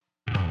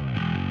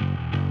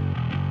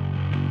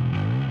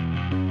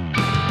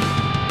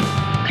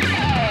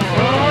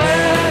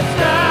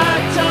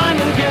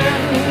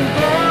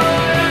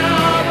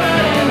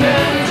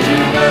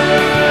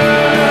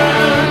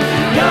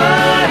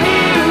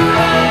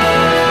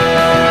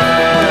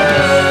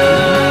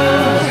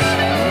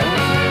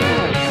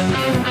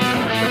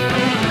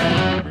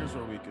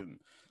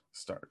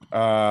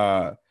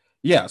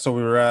Yeah, so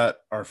we were at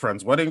our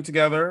friend's wedding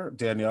together,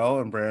 Danielle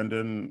and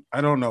Brandon.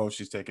 I don't know if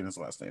she's taking his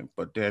last name,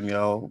 but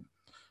Danielle,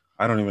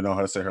 I don't even know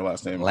how to say her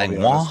last name. I'll be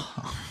Langlois.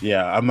 honest.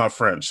 Yeah, I'm not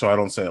French, so I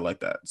don't say it like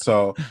that.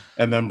 So,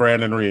 and then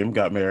Brandon Ream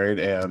got married,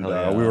 and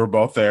Hell we yeah. were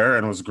both there,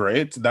 and it was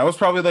great. That was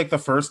probably like the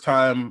first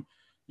time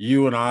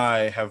you and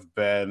I have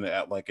been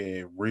at like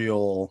a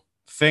real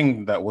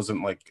thing that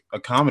wasn't like a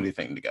comedy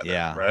thing together,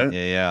 Yeah, right?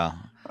 yeah, yeah.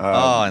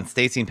 Oh, and Um,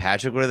 Stacey and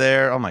Patrick were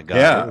there. Oh my god,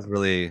 yeah,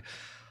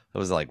 it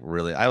was like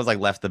really. I was like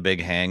left the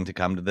big hang to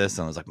come to this,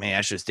 and I was like, man,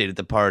 I should have stayed at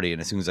the party. And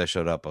as soon as I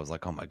showed up, I was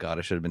like, oh my god,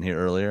 I should have been here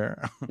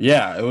earlier.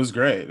 yeah, it was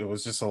great. It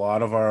was just a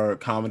lot of our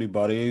comedy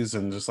buddies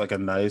and just like a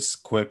nice,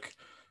 quick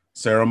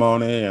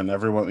ceremony. And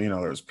everyone,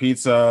 there was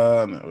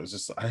pizza, and it was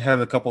just, I had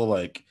a couple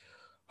like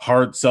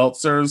hard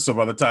seltzers. So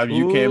by the time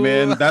you came Ooh,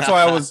 in, that's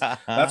why I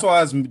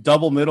was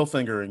double middle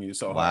fingering you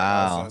so hard.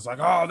 I wow. was like,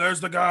 oh,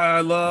 there's the guy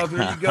I love.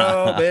 Here you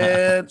go,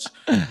 bitch.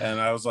 And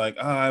I was like,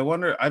 I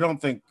wonder, I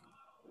don't think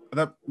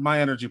that my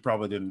energy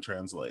probably didn't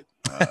translate.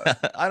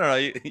 I don't know.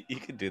 You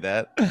could do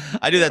that.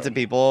 I do that Yeah, to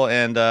people,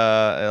 and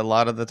a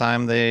lot of the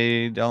time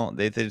they don't.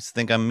 They just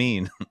think I'm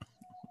mean.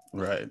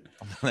 right.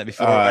 That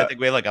before, I Uh, think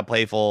we have like a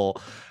playful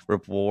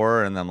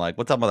rapport, and I'm like,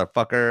 "What's up,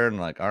 motherfucker?" And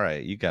like, "All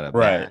right, you gotta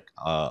right. back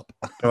up."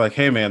 They're like,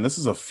 hey man, this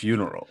is a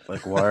funeral.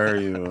 Like, why are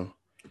you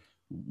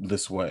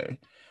this way?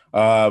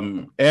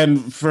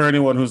 And for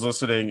anyone who's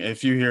listening,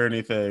 if you hear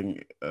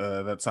anything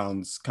that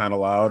sounds kind of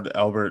loud,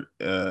 Albert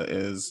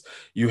is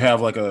you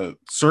have like a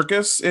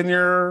circus in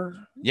your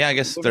Yeah, I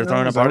guess living they're throwing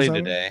room? a Is that what's party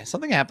happening? today.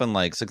 Something happened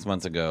like 6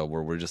 months ago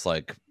where we're just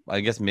like, I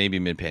guess maybe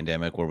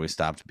mid-pandemic, where we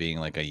stopped being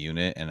like a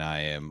unit, and I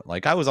am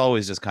like, I was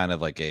always just kind of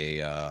like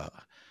a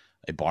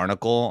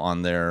barnacle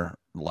on their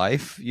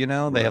life. They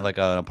have Right. like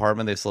an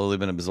apartment they've slowly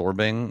been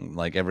absorbing,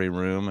 like every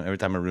room. Every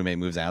time a roommate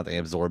moves out, they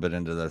absorb it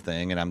into their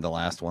thing, and I'm the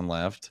last one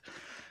left.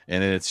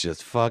 And it's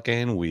just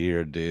fucking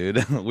weird,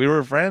 dude. We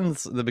were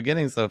friends in the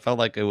beginning, so it felt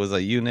like it was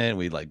a unit.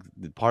 We like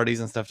did parties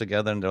and stuff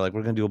together, and they're like,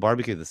 "We're gonna do a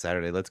barbecue this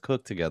Saturday. Let's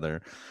cook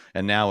together."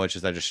 And now it's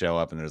just I just show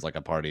up and there's like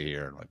a party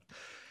here. I'm like,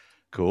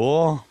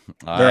 cool.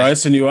 All They're right,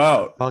 icing you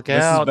out. fuck This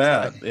is out.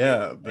 I bad.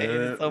 Yeah, hate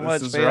it so this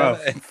much, is man.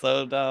 rough. It's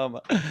so dumb.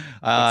 It's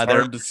They're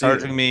hard to see.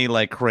 charging me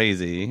like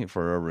crazy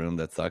for a room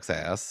that sucks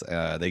ass.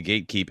 They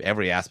gatekeep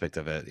every aspect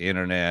of it.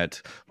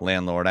 Internet,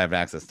 landlord. I have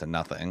access to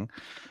nothing.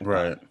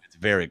 Right. It's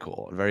very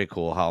cool. Very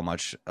cool how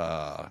much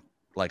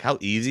like how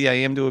easy I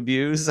am to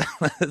abuse.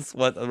 That's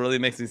what really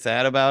makes me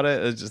sad about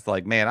it. It's just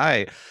like, man,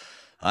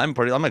 I'm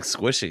like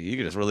squishy. You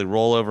can just really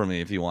roll over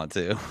me if you want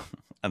to.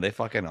 And they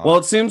fucking Well, are.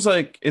 it seems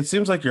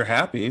like you're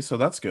happy, so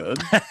that's good.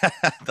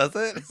 Does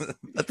it?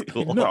 That's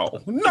cool.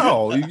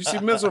 No, you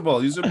seem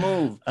miserable. You should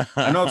move.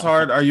 I know it's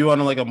hard. Are you on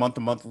like a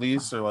month-to-month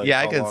lease or like Yeah,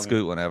 I how can long?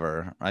 scoot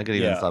whenever. I could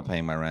even Yeah. stop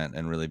paying my rent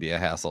and really be a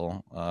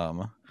hassle.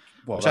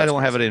 Well, Which I that's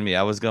don't have it crazy. in me.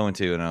 I was going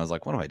to, and I was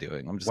like, what am I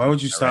doing? I'm just Why gonna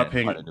would you pay my rent stop and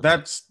find paying? a new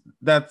place.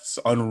 That's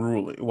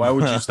unruly. Why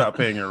would you stop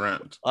paying your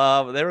rent?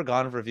 They were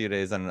gone for a few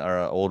days, and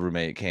our old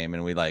roommate came,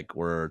 and we like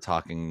were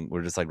talking.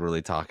 We're just like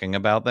really talking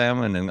about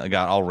them, and then I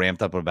got all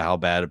ramped up about how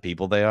bad of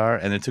people they are.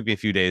 And it took me a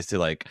few days to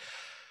like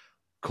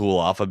cool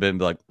off a bit and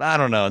be like, I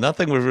don't know,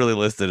 nothing we've really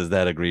listed is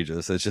that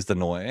egregious. It's just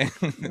annoying.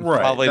 Right.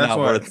 Probably That's not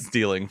why. worth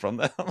stealing from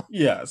them.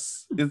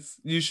 Yes, it's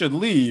you should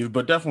leave,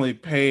 but definitely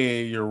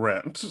pay your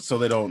rent so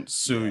they don't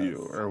sue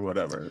you Yes. or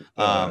whatever.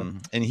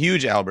 In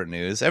huge Albert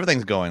news,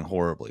 everything's going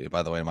horribly.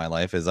 By the way, in my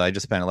life is I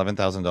just spent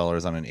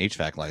 $11,000 on an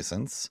HVAC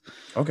license,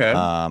 Okay.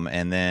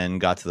 and then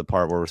got to the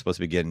part where we're supposed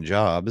to be getting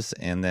jobs,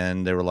 and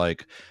then they were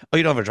like, "Oh,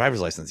 you don't have a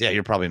driver's license? Yeah,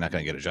 you're probably not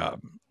going to get a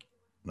job."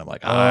 And I'm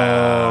like, Oh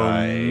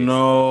I,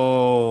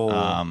 no.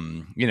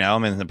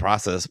 I'm in the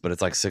process, but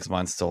it's like 6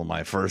 months till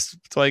my first,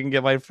 so I can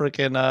get my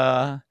freaking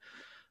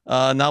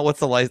not what's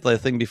the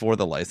thing before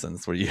the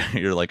license where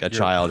you're like a Your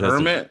child has to,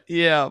 permit?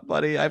 yeah,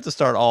 buddy, I have to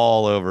start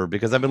all over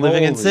because I've been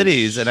living in Holy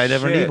cities and I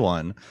never need shit.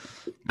 one.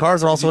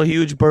 Cars are also a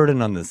huge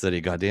burden on the city.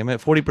 God damn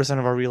it, 40%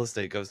 of our real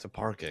estate goes to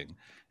parking.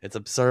 It's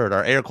absurd.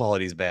 Our air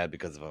quality is bad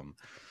because of them.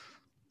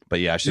 But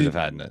yeah, I should have Did,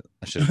 had it.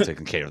 I should have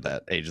taken care of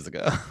that ages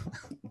ago.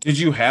 did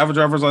you have a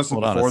driver's license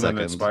Hold on a before then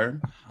it second.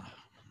 expired?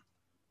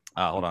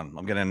 Hold on.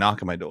 I'm getting a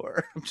knock on my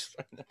door.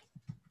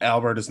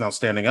 Albert is now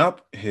standing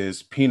up.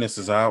 His penis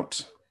is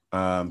out.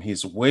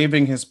 He's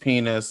waving his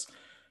penis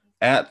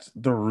at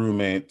the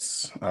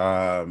roommates.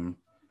 I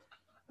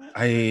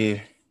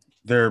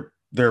they're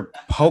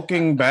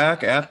poking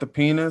back at the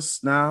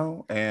penis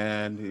now,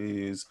 and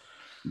he's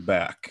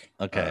back.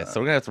 Okay, so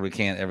we're gonna have to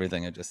recant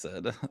everything I just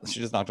said. She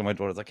just knocked on my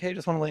door. It's like, hey,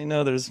 just want to let you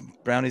know there's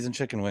brownies and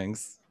chicken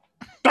wings.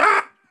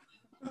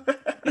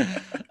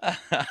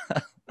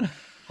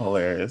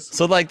 Hilarious.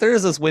 So like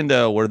there's this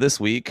window where this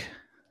week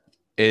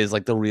is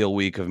like the real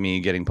week of me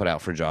getting put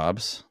out for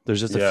jobs. There's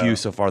just a few Yeah.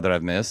 so far that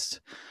I've missed.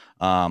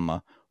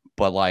 Um,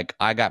 but like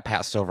I got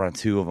passed over on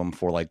two of them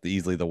for like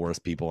easily the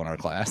worst people in our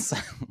class,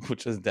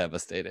 which is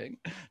devastating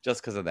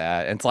just because of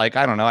that. And it's like,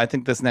 I don't know. I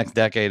think this next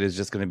decade is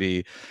just going to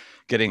be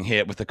getting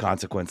hit with the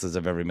consequences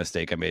of every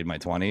mistake I made in my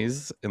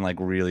 20s in like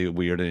really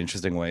weird and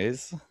interesting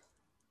ways.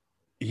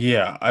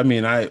 Yeah. I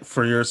mean, I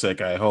for your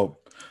sake, I hope.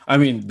 I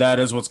mean, that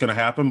is what's going to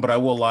happen, but I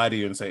will lie to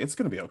you and say it's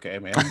going to be okay,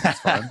 man. It's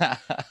fine.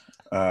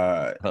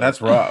 Oh,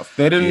 That's rough.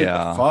 They didn't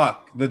yeah.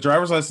 fuck the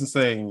driver's license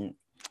thing.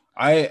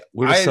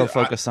 We're just so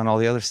focused on all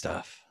the other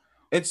stuff.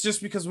 It's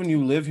just because when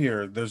you live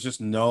here, there's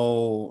just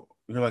no.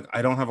 You're like,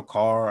 I don't have a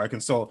car. I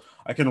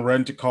can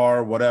rent a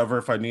car, whatever,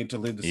 if I need to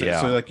leave the city.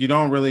 So Yeah. like, you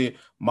don't really.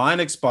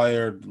 Mine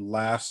expired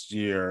last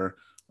year,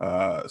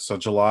 so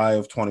July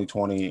of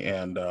 2020,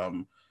 and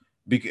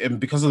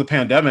because of the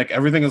pandemic,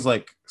 everything is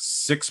like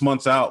 6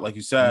 months out, like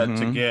you said,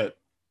 to Hmm. get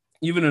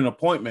even an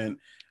appointment,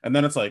 and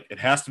then it's like it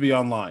has to be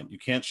online. You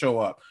can't show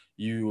up.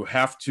 You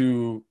have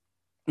to.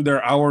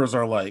 Their hours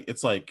are like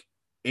it's like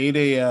 8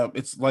 a.m.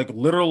 It's like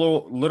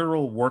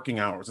literal working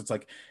hours. It's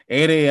like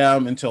 8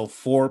 a.m. until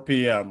 4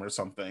 p.m. or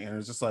something. And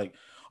it's just like,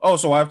 oh,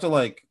 so I have to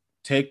like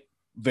take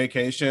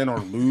vacation or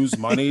lose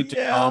money to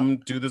Yeah. come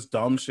do this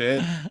dumb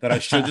shit that I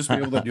should just be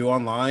able to do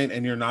online,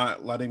 and you're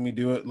not letting me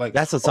do it. Like,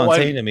 That's what oh, someone's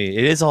I saying to me.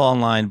 It is all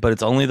online, but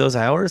it's only those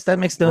hours. That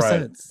makes no right.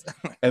 sense.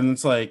 And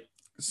it's like,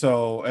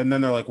 so, and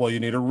then they're like, well, you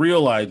need a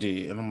real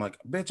ID. And I'm like,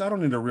 bitch, I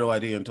don't need a real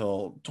ID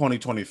until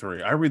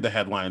 2023. I read the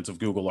headlines of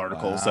Google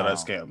articles that I Wow.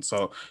 scan.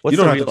 So you What's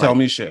don't the have to real tell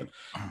me ID? shit.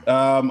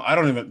 I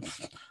don't even,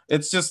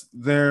 it's just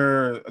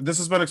this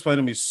has been explained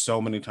to me so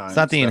many It's not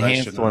times the that I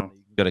should enhanced one know. that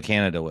you can go to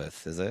Canada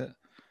with, is it?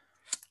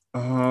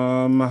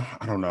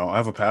 I don't know. I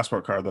have a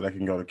passport card that I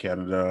can go to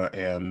Canada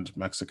and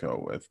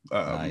Mexico with,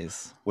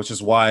 Nice. which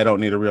is why I don't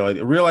need a real ID.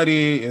 A real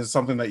ID is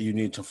something that you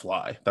need to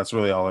fly. That's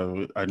really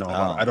all I know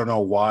about it. I Oh. don't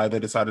know why they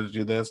decided to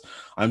do this.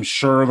 I'm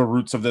sure the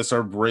roots of this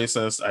are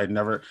racist. I've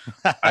never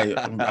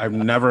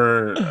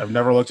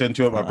looked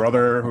into it. My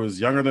brother, who is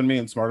younger than me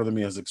and smarter than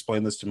me, has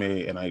explained this to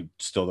me, and I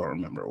still don't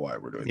remember why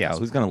we're doing Yeah, this.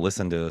 who's gonna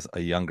listen to a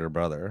younger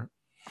brother?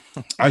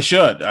 I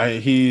should.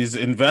 He's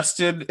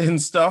invested in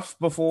stuff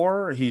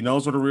before. He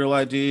knows what a real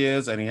ID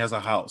is, and he has a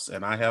house,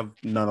 and I have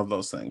none of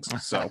those things.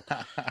 So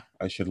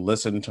I should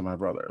listen to my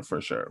brother for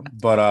sure.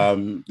 But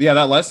yeah,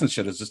 that license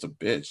shit is just a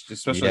bitch,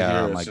 especially Yeah,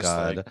 here. It's my just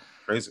like God.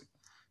 crazy.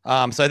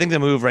 So I think the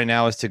move right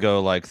now is to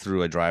go like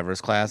through a driver's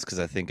class because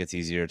I think it's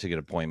easier to get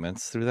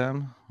appointments through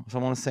them.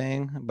 Someone was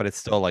saying, but it's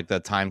still like the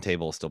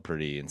timetable is still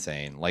pretty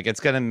insane. Like it's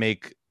gonna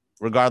make,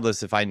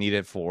 regardless if I need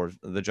it for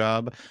the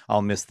job,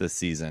 I'll miss this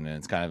season, and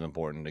it's kind of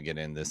important to get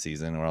in this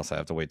season, or else I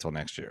have to wait till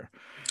next year.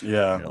 And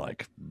Yeah, you're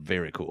like,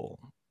 very cool.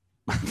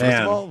 First of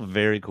man. all,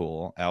 very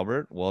cool,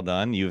 Albert. Well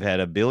done. You've had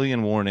a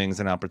billion warnings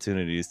and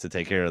opportunities to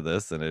take care of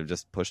this, and have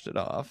just pushed it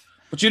off,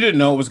 But you didn't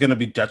know it was going to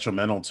be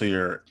detrimental to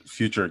your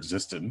future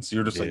existence.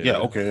 You're just like, yeah,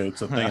 dude. okay,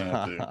 it's a thing I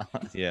have to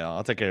do. Yeah,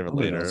 I'll take care of it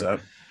Nobody knows later.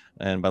 that.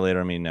 And by later,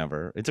 I mean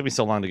never. It took me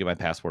so long to get my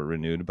passport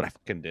renewed, but I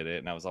fucking did it,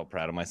 and I was all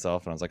proud of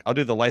myself. And I was like, I'll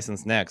do the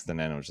license next, and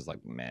then it was just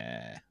like,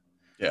 meh,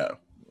 Yeah,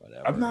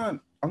 whatever. I'm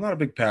not a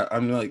big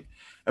I'm like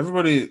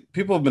everybody.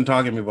 People have been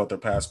talking to me about their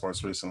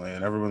passports recently,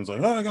 and everyone's like,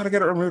 oh, I got to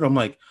get it renewed. I'm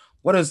like,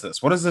 what is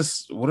this? What is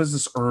this? What is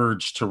this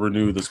urge to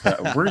renew this?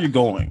 Where are you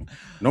going?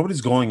 Nobody's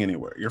going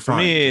anywhere. You're For fine.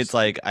 me, it's Just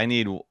like I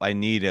need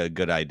a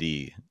good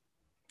ID.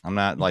 I'm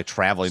not like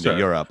traveling to sure.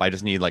 Europe. I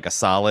just need like a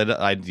solid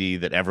ID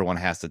that everyone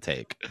has to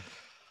take.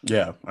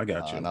 Yeah, I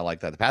got And you. I like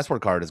that. The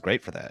passport card is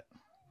great for that.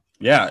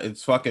 Yeah,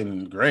 it's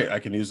fucking great. I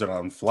can use it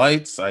on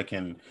flights. I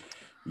can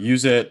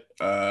use it.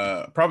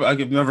 Probably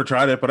I've never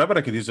tried it, but I bet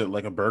I could use it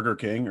like a Burger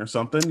King or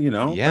something. You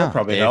know, that'll Yeah,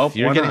 probably if help.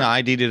 you're Why getting not?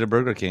 ID'd at a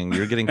Burger King,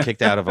 you're getting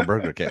kicked out of a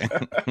Burger King.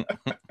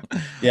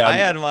 Yeah, I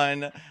had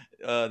mine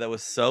that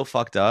was so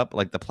fucked up.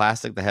 Like the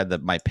plastic that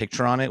had my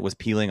picture on it was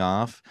peeling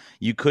off.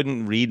 You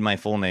couldn't read my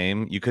full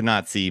name. You could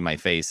not see my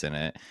face in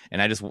it,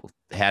 and I just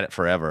had it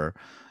forever.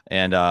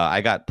 And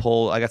I got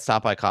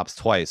stopped by cops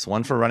twice.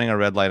 One for running a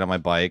red light on my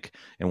bike,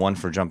 and one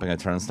for jumping a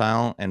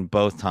turnstile. And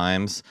both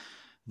times,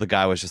 the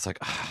guy was just like,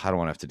 I don't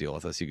want to have to deal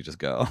with this. You could just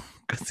go.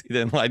 Because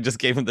I just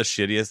gave him the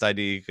shittiest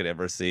ID you could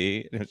ever see.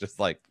 And it was just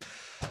like,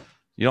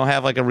 you don't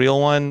have like a real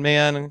one,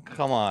 man?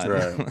 Come on.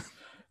 right.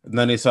 And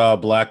then he saw a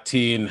black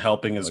teen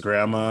helping his Like,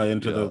 grandma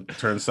into yeah. the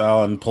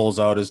turnstile and pulls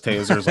out his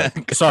tasers.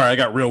 Like, sorry, I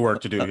got real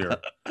work to do here.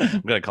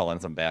 I'm gonna call in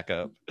some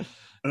backup.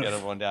 Get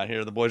everyone down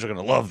here. The boys are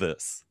gonna love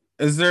this.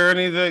 Is there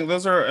anything?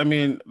 Those are. I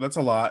mean, that's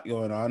a lot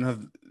going on.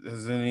 Have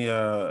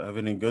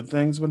any good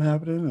things been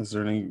happening? Is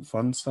there any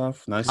fun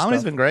stuff? Nice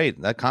Comedy's stuff? been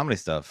great. That comedy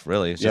stuff,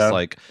 really. It's just Yeah.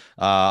 like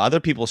other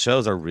people's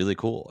shows are really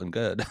cool and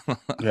good.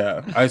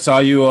 Yeah, I saw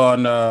you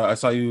on. I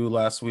saw you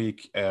last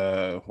week,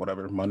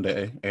 whatever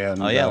Monday, Oh and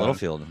yeah,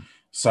 Littlefield.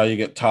 saw you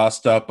get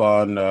tossed up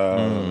on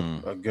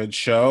Mm, a good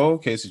show.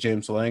 Casey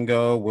James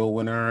Salengo, Will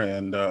Winner,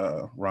 and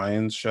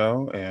Ryan's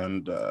show,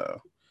 and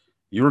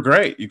you were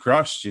great. You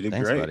crushed. You did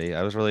thanks, great. buddy.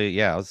 I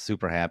was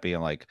super happy.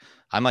 I'm like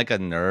a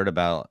nerd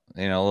about,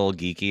 a little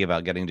geeky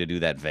about getting to do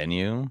that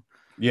venue.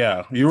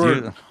 Yeah, you were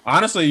Dude,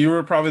 honestly, you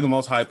were probably the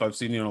most hype I've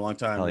seen you in a long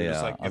time. hell You're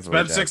just yeah, like, I was it's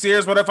really been six jacked.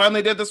 years, but I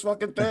finally did this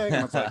fucking thing. And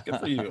I was like, good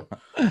for you.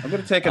 I'm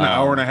gonna take an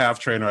hour and a um, half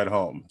train ride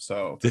home.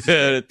 So this is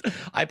great. dude,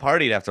 I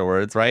partied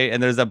afterwards, right?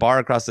 And there's a bar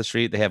across the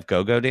street. They have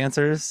go-go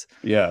dancers,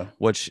 Yeah.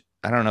 which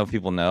I don't know if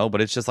people know, but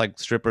it's just like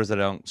strippers that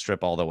don't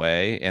strip all the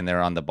way, and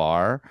they're on the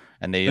bar,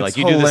 and they It's like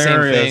you do the same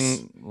hilarious.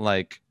 thing,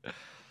 like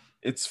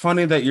It's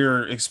funny that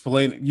you're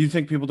explaining. You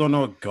think people don't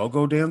know what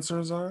go-go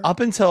dancers are? Up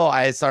until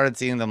I started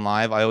seeing them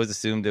live, I always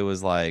assumed it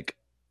was like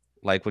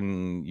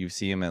when you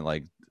see them at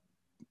like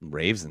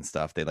raves and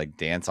stuff, they like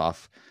dance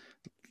off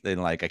in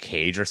like a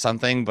cage or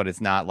something, but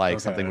it's not like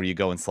something Okay. where you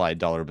go and slide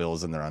dollar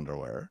bills in their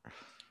underwear.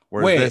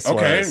 Whereas Wait,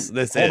 okay.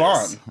 this Hold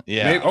is, on.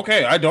 yeah.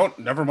 Okay, I don't.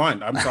 Never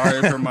mind. I'm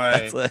sorry for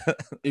my That's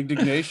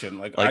indignation.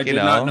 Like I like, you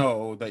did not know,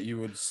 know that you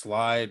would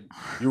slide.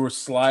 You were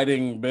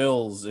sliding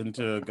bills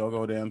into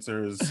go-go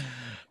dancers'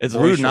 it's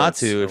boy rude not shorts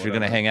to or if you're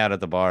gonna whatever. hang out at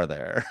the bar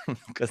there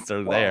because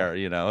they're Well,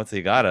 there, so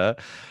you gotta.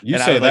 you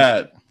And I say was like,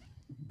 that,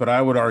 but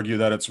I would argue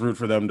that it's rude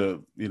for them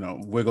to,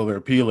 wiggle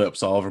their pea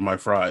lips all over my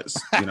fries.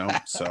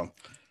 So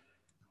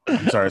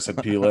I'm sorry I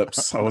said pea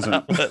lips. I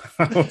wasn't.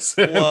 I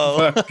wasn't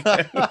whoa.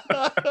 fucking.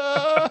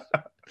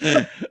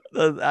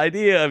 The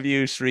idea of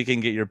you shrieking,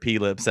 "Get your pea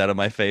lips out of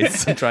my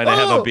face!" I'm trying to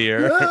have a Oh,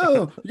 beer.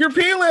 oh, your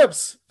pea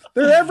lips.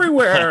 They're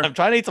everywhere. I'm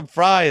trying to eat some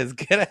fries.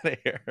 Get out of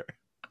here.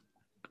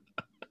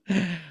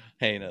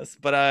 Heinous.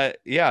 But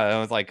yeah, I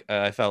was like,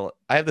 I felt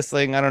I have this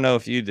thing. I don't know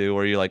if you do,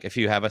 where you like if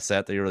you have a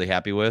set that you're really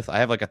happy with. I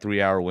have like a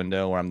 3 hour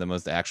window where I'm the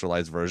most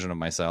actualized version of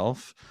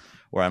myself,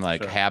 where I'm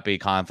like Sure. happy,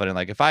 confident.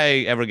 Like if I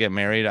ever get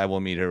married, I will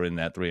meet her in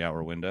that 3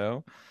 hour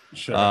window.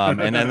 Sure. And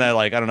then they're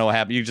like, I don't know what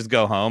happened. You just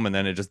go home and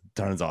then it just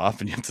turns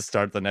off and you have to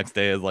start the next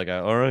day as like,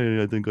 all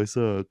right, I think I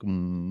suck. That's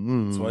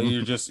why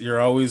Mm-hmm. you're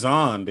always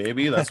on,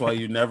 baby. That's why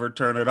you never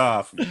turn it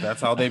off.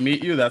 That's how they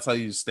meet you. That's how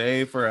you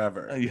stay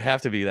forever. You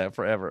have to be that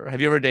forever. Have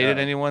you ever dated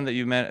Yeah. anyone that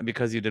you met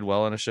because you did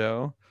well in a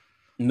show?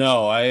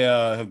 No, I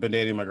have been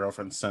dating my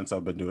girlfriend since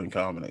I've been doing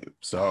comedy.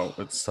 So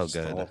it's So just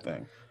the whole good.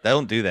 thing.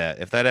 Don't do that.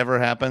 If that ever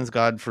happens,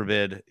 God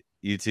forbid,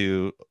 you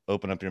two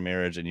open up your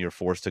marriage and you're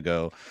forced to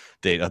go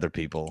date other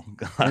people.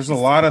 There's a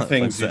lot of Like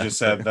things you just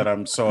said that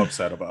I'm so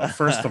upset about.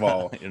 First of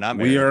all, you're not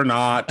we married. are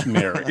not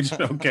married,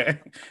 okay?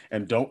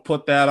 And don't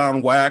put that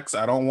on wax.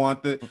 I don't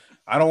want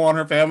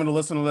her family to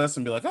listen to this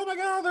and be like, "Oh my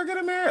god, they're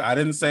getting married." I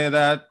didn't say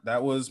that.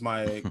 That was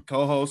my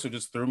co-host who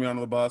just threw me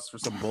under the bus for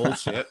some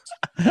bullshit.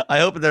 I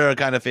hope they're a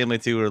kind of family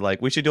too who are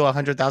like, we should do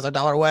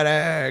 $100,000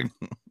 wedding.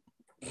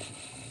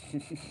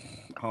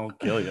 I'll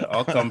kill you.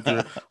 I'll come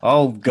through.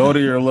 I'll go to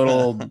your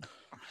little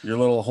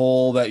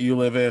hole that you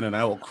live in, and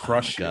I will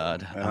crush you.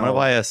 God, And I'm gonna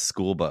buy a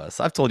school bus.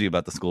 I've told you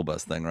about the school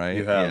bus thing, right?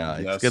 You have, Yeah.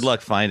 yes. Good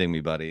luck finding me,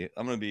 buddy.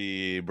 I'm gonna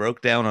be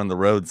broke down on the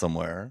road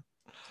somewhere.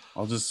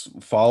 I'll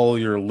just follow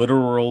your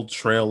literal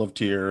trail of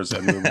tears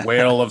and the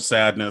wail of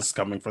sadness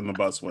coming from the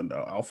bus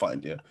window. I'll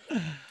find you.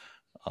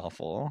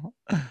 Awful.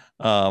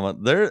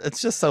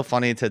 It's just so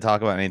funny to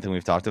talk about anything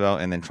we've talked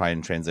about and then try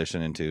and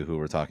transition into who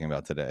we're talking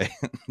about today.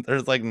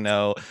 There's like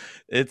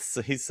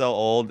he's so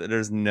old,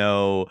 there's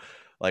no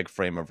like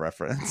frame of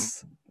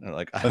reference.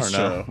 Like, I That's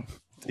don't know. true.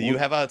 Do you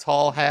have a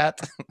tall hat?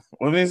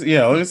 Let me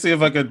see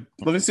if I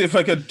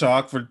could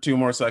talk for 2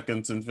 more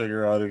seconds and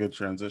figure out a good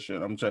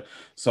transition. I'm trying.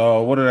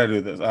 So what did I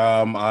do this?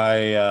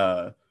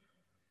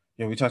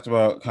 Yeah, we talked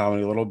about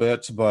comedy a little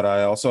bit, but I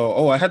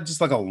had just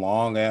like a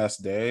long ass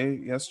day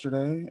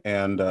yesterday,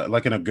 and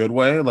like in a good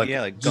way, like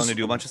Yeah, like going to just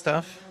do a bunch of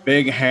stuff.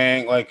 big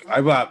hang. Like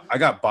I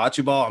got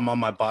bocce ball. I'm on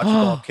my bocce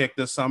ball kick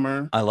this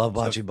summer. I love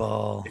So bocce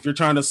ball. if you're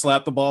trying to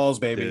slap the balls,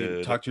 baby,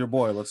 Dude. talk to your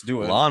boy. Let's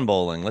do it. Lawn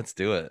bowling, let's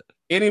do it.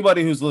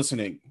 Anybody who's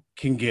listening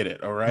can get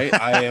it. All right.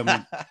 I am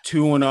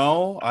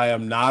 2-0. I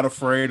am not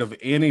afraid of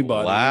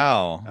anybody.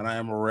 Wow. And I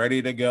am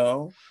ready to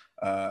go.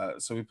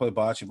 So we played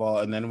bocce ball,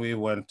 and then we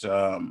went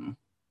to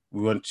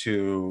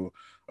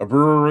a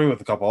brewery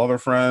with a couple other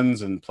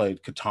friends and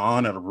played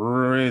Catan at a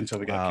brewery until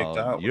we got kicked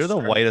out. You're the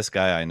whitest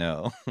guy I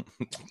know.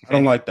 I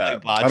don't like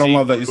that. I don't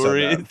love that you said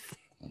breweries. that.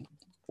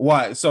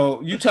 Why?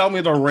 So you tell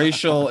me the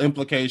racial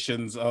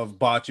implications of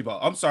bocce ball.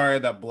 I'm sorry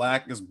that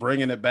black is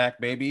bringing it back,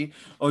 baby.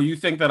 Oh, you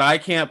think that I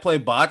can't play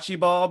bocce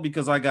ball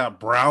because I got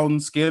brown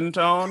skin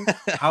tone?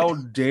 How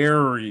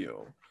dare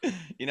you?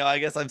 I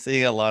guess I'm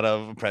seeing a lot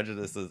of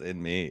prejudices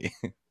in me.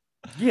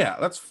 Yeah,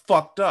 that's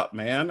fucked up,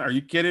 man. Are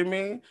you kidding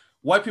me?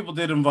 White people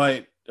did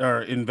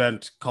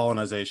invent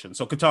colonization.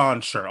 So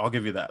Catan, sure, I'll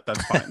give you that.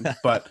 That's fine.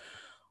 But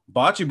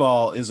bocce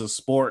ball is a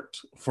sport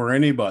for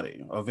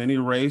anybody of any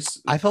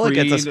race. I feel like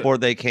it's a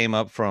sport they came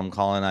up from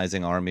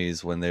colonizing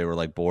armies when they were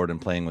like bored and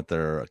playing with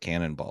their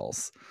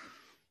cannonballs.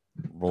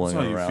 Rolling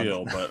that's how around. you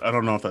feel, but I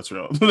don't know if that's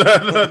real. No,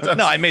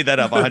 I made that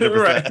up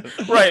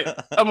 100%. Right.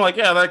 I'm like,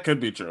 yeah, that could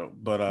be true,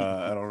 but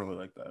I don't really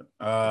like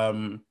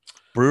that.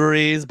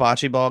 Breweries,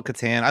 bocce ball,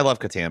 Catan. I love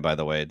Catan, by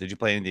the way. Did you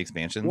play any of the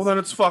expansions? Well, then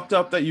it's fucked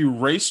up that you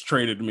race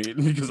traded me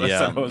because I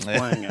said I was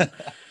playing it.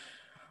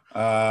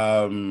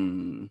 I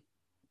don't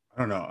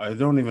know. I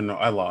don't even know.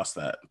 I lost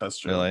that. That's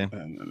true. Really?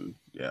 And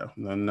yeah,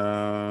 and then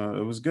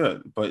it was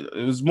good, but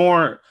it was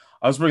more.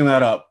 I was bringing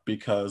that up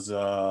because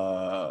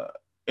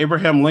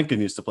Abraham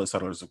Lincoln used to play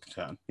Settlers of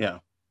Catan. Yeah,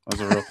 that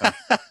was a real thing.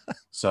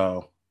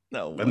 So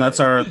no, and that's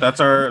our that's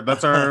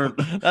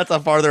a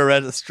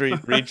farther street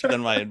reach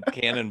than my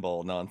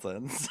cannonball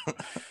nonsense.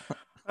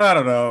 I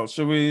don't know.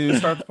 Should we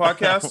start the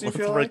podcast? Do you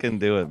feel like? Freaking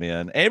do it,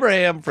 man.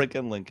 Abraham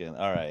freaking Lincoln.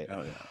 All right.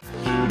 Hell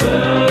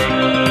yeah.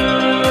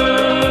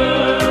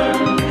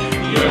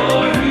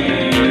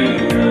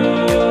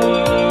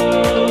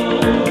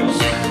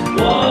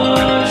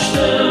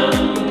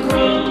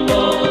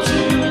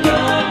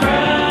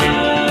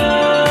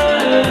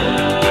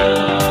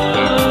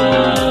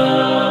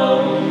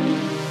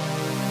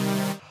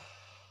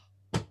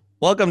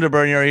 Welcome to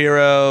Burn Your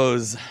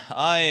Heroes.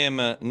 I am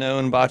a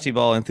known bocce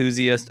ball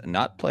enthusiast,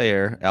 not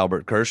player,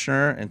 Albert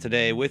Kirshner, and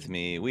today with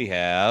me we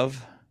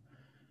have.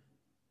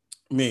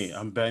 Me,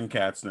 I'm Ben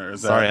Katzner.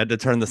 Is Sorry, I that had to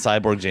turn the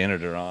cyborg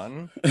janitor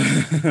on.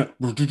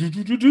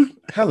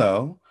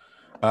 hello?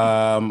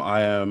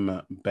 I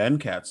am Ben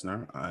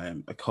Katzner. I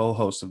am a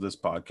co-host of this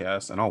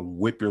podcast, and I'll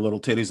whip your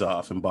little titties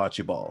off in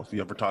bocce ball if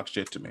you ever talk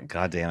shit to me.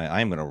 God damn it! I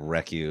am gonna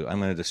wreck you.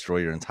 I'm gonna destroy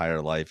your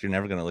entire life. You're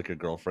never gonna look your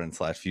girlfriend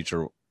slash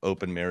future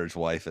open marriage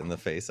wife in the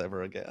face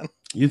ever again.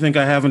 You think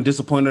I haven't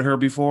disappointed her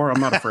before? I'm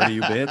not afraid of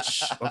you,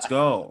 bitch. Let's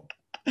go.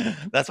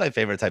 That's my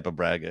favorite type of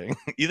bragging.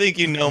 You think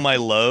you know my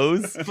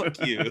lows?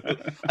 Fuck you.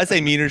 I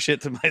say meaner shit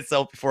to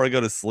myself before I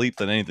go to sleep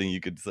than anything you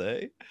could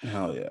say.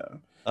 Hell yeah.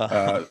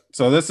 Uh,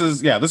 So this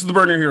is the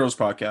Burn Your Heroes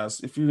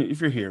podcast. If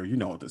you're here, you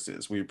know what this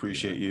is. We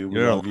appreciate you. We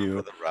you're love along you.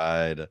 for the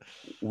ride.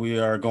 We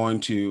are going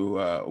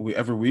to we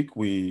every week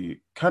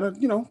we kind of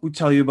we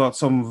tell you about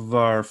some of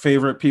our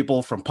favorite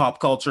people from pop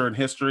culture and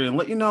history and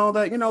let you know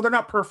that they're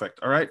not perfect.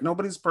 All right,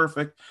 nobody's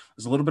perfect.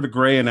 There's a little bit of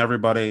gray in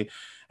everybody.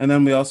 And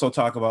then we also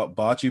talk about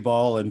bocce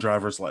ball and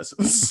driver's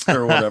license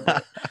or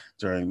whatever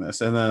during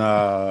this. And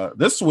then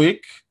this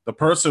week, the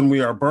person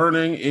we are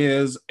burning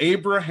is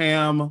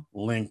Abraham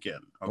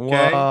Lincoln.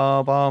 Okay.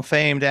 Well,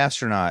 famed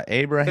astronaut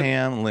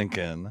Abraham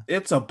Lincoln.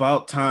 It's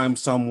about time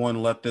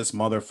someone let this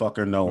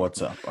motherfucker know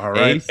what's up. All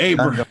right.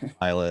 Abraham.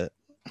 Pilot.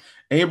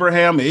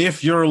 Abraham,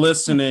 if you're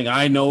listening,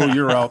 I know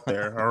you're out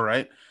there. All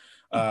right.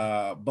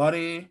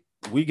 Buddy,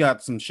 we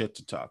got some shit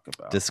to talk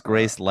about.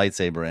 Disgraced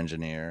lightsaber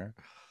engineer.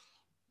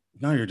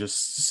 Now you're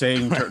just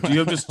saying, do you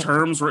have just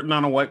terms written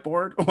on a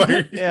whiteboard?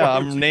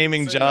 I'm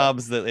naming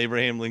jobs that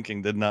Abraham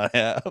Lincoln did not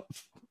have.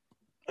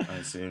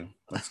 I see.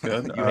 That's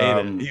good. You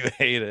hate it. You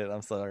hate it.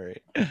 I'm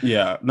sorry.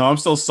 Yeah. No, I'm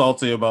still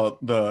salty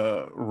about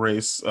the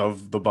race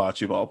of the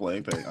bocce ball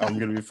playing thing. I'm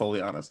going to be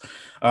fully honest.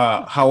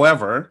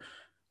 However,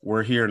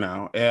 we're here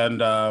now.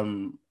 And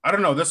I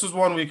don't know. This is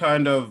one we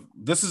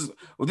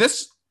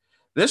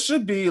this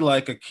should be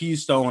like a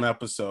keystone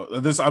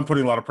episode. I'm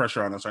putting a lot of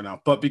pressure on us right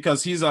now, but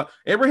because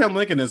Abraham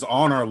Lincoln is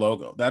on our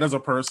logo. That is a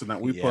person that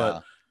we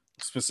put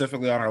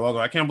specifically on our logo.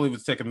 I can't believe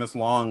it's taken this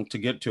long to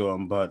get to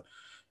him, but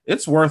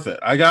it's worth it.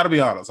 I got to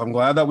be honest. I'm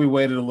glad that we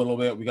waited a little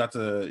bit. You got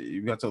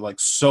to like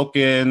soak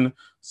in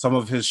some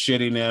of his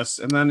shittiness,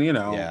 and then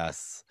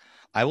Yes.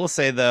 I will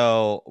say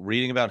though,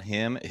 reading about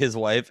him, his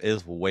wife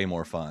is way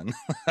more fun.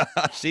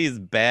 She's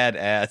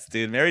badass,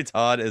 dude. Mary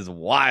Todd is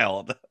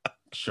wild.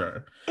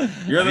 Sure.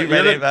 You're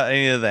ready about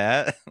any of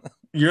that?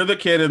 You're the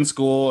kid in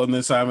school, and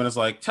then Simon is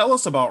like, "Tell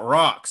us about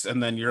rocks,"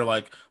 and then you're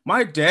like,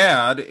 "My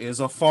dad is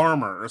a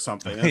farmer" or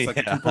something. And it's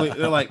like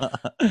they're like,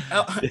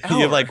 you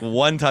have like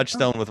one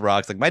touchstone with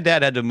rocks. Like my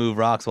dad had to move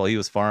rocks while he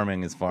was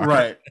farming his farm.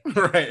 Right,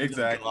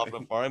 exactly. Off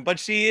the farm, but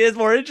she is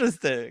more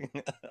interesting.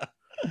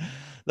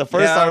 The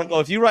first article,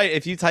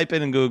 if you type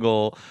in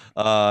Google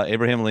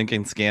Abraham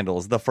Lincoln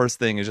scandals, the first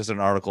thing is just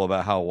an article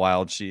about how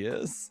wild she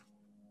is.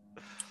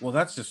 Well,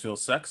 that just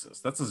feels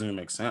sexist. That doesn't even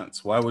make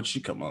sense. Why would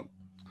she come up?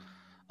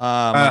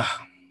 I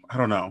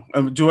don't know.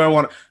 Do I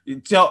want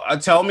to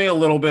tell me a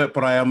little bit?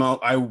 But I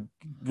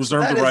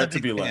reserve the right to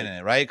be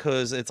like, right,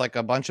 because it's like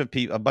a bunch of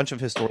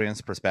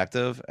historians'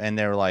 perspective, and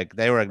they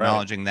were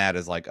acknowledging that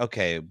as like,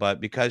 okay,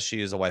 but because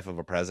she is a wife of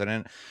a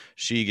president,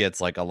 she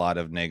gets like a lot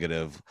of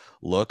negative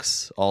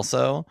looks.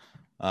 Also,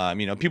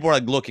 people are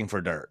like looking for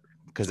dirt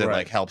because it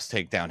like helps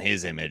take down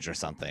his image or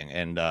something,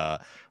 and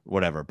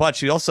whatever. But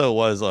she also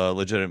was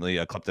legitimately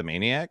a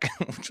kleptomaniac,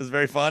 which was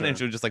very fun. Sure. And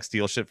she would just like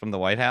steal shit from the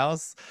White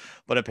House,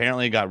 but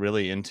apparently got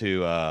really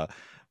into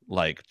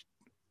like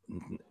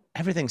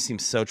everything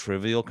seems so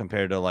trivial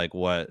compared to like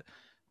what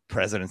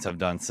presidents have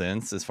done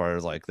since, as far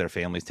as like their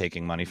families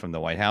taking money from the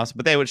White House.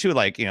 But she would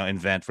like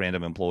invent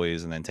random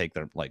employees and then take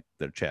their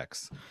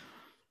checks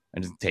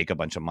and just take a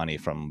bunch of money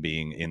from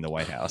being in the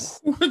White House.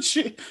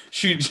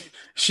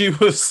 she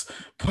was,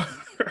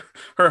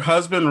 her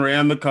husband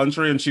ran the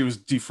country and she was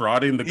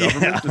defrauding the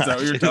government. Is that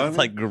what you're telling me?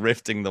 Like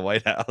grifting the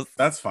White House.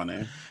 That's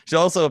funny. She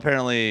also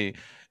apparently,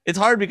 it's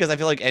hard because I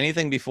feel like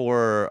anything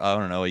before, I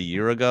don't know, a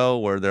year ago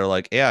where they're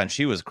like, yeah, and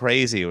she was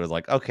crazy. It was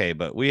like, okay,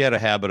 but we had a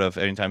habit of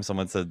anytime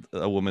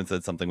a woman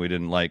said something we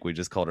didn't like, we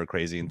just called her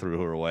crazy and threw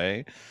her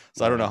away.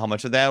 So I don't know how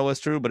much of that was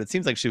true, but it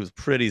seems like she was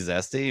pretty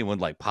zesty and would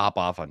like pop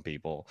off on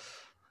people.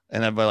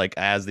 And then, like,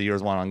 as the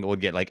years went on,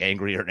 would get like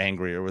angrier and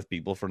angrier with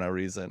people for no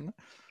reason.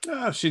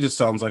 She just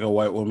sounds like a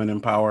white woman in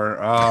power.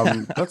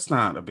 That's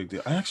not a big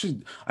deal. I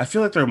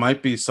feel like there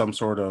might be some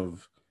sort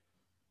of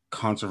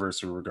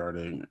controversy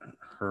regarding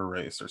her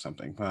race or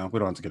something. We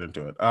don't have to get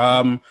into it.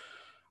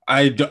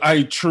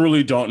 I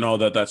truly don't know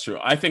that that's true.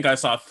 I think I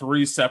saw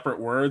 3 separate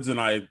words and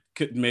I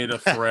made a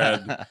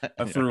thread,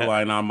 a through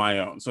line on my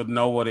own. So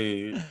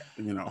nobody,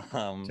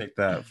 take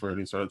that for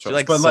any sort of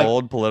choice. She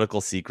sold political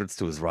secrets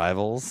to his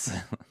rivals.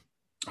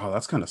 Oh,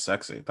 that's kind of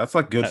sexy. That's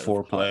like good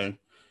foreplay.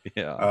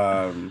 Yeah.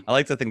 Um, I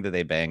like to think that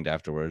they banged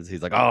afterwards.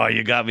 He's like, "Oh,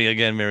 you got me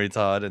again, Mary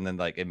Todd," and then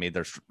like it made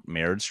their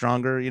marriage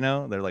stronger. You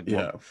know, they're like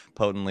more yeah.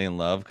 potently in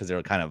love because they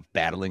were kind of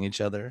battling each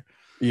other.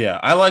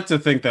 Yeah, I like to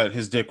think that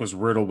his dick was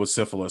riddled with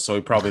syphilis, so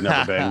he probably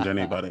never banged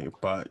anybody.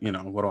 But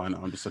what do I know?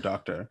 I'm just a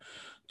doctor.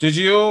 Did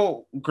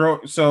you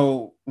grow?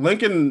 So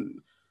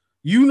Lincoln,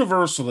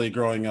 universally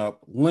growing up,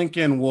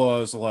 Lincoln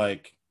was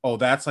like, oh,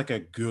 that's like a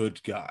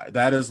good guy.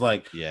 That is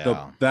like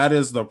Yeah. that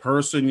is the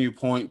person you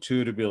point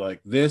to be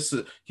like this.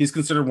 He's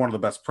considered one of the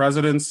best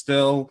presidents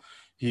still.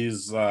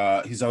 He's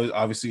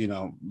obviously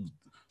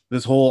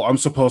this whole I'm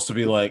supposed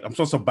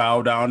to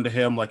bow down to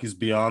him like he's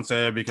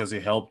Beyonce because he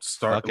helped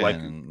start like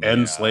Fucking end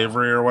yeah.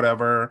 slavery or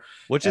whatever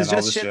Which is and all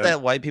just this shit shit.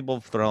 that white people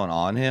have thrown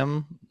on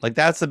him. Like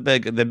that's the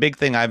big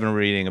thing I've been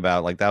reading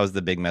about. Like that was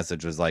the big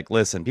message was like,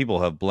 listen,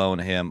 people have blown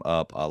him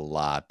up a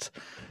lot.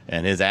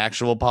 And his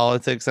actual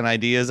politics and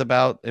ideas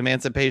about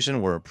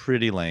emancipation were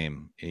pretty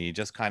lame. He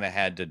just kind of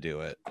had to do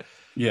it.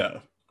 Yeah.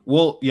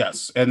 Well,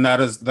 yes, and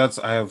that's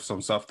I have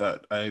some stuff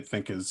that I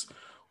think is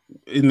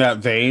in that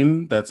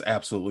vein. That's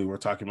absolutely we're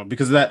talking about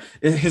because that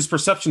his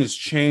perception has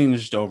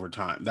changed over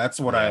time. That's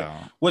what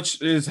Yeah.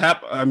 which is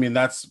I mean,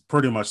 that's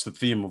pretty much the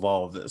theme of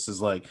all of this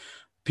is like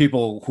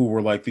people who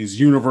were like these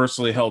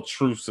universally held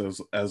truths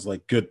as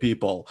like good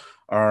people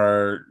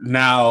are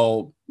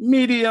now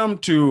medium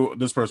to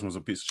this person was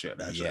a piece of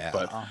shit actually.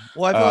 But Yeah.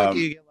 Well, I feel like um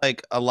you get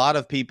like a lot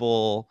of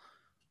people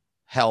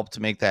helped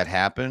make that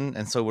happen.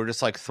 And so we're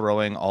just like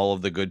throwing all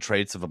of the good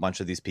traits of a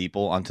bunch of these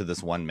people onto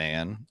this one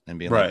man and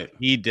being like, right,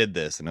 he did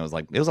this. And it was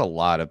like, it was a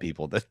lot of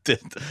people that did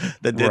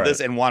right.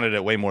 this and wanted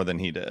it way more than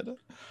he did.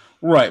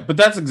 Right, but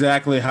that's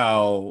exactly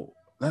how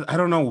I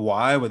don't know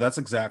why, but that's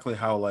exactly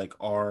how like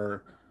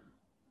our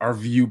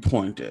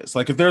viewpoint is.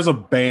 Like if there's a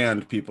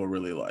band people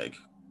really like,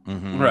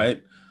 Mm-hmm.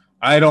 right?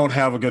 I don't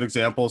have a good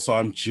example, so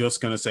I'm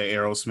just gonna say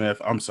Aerosmith.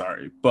 I'm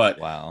sorry, but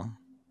Wow.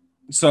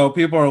 so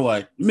people are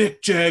like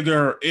Mick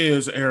Jagger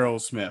is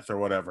Aerosmith or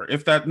whatever.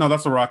 If that no,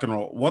 that's the rock and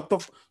roll.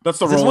 That's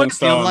the Is this what Rolling it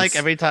feels like Stones.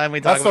 every time we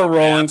talk That's the about rap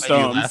Rolling and you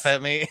laugh Stones.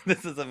 at me?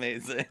 This is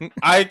amazing.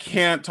 I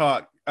can't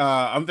talk.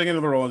 I'm thinking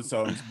of the Rolling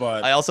Stones, I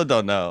but also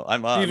don't know.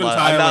 Steven I'm not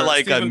Tyler,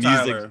 like a Steven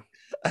music.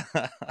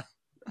 Tyler.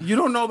 You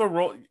don't know the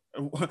role.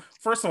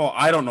 First of all,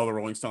 I don't know the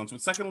Rolling Stones,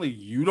 but secondly,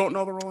 you don't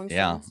know the Rolling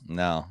Yeah, Stones.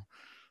 no,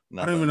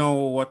 I don't even nothing. know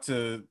what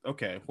to.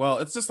 Okay, well,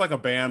 it's just like a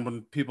band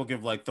when people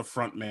give like the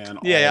front man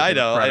Yeah, all I the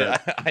know. I,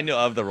 credit. I I know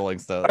of the Rolling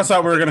I Stones.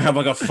 thought we were gonna have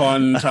like a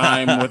fun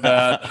time with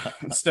that.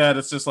 Instead,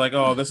 it's just like,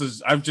 oh, this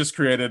is. I've just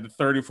created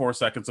 34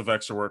 seconds of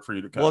extra work for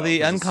you to cut Well, out the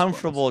because this is pointless.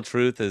 uncomfortable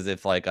truth is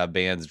if like a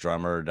band's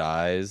drummer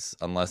dies,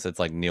 unless it's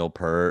like Neil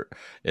Peart,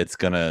 it's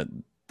gonna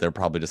they're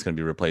probably just gonna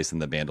be replaced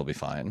and the band will be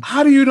fine.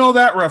 How do you know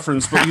that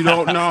reference, but you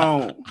don't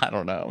know? I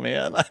don't know,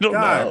 man. I don't know.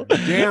 God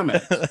damn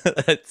it!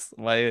 It's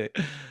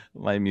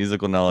my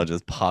musical knowledge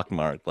is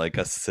pockmarked like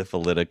a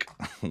syphilitic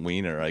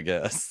wiener, I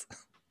guess.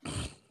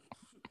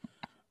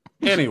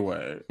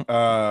 Anyway,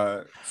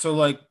 so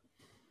like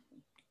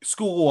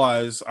school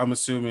wise, I'm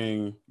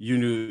assuming you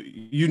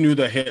knew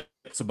the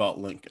hits about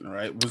Lincoln,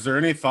 right? Was there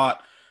any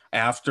thought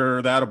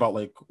after that about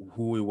like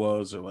who he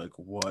was or like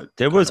what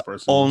There kind was of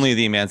person he was? only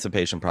the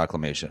Emancipation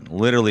Proclamation,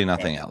 literally Okay.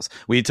 nothing else.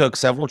 We took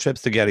several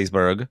trips to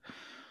Gettysburg,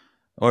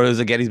 or it was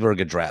a Gettysburg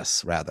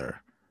Address,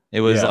 rather. Yeah.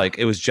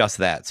 It was just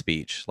that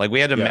speech. Like we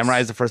had to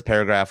memorize Yes. the first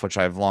paragraph, which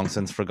I've long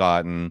since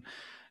forgotten.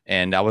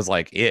 And that was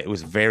like it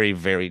was very,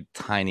 very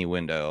tiny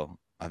window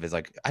of his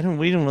like,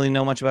 we didn't really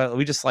know much about it.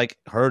 We just like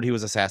heard he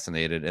was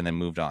assassinated and then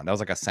moved on. That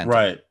was like a sentence.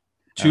 Right. And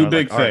I Two was like,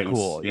 big all right, things.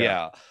 cool.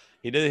 Yeah.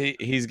 Yeah.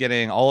 He's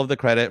getting all of the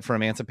credit for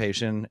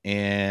emancipation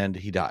and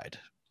he died.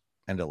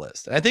 End of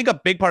list. And I think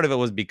a big part of it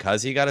was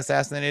because he got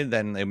assassinated,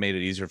 then it made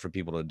it easier for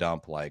people to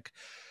dump like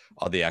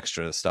all the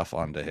extra stuff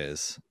onto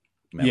his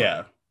Yeah.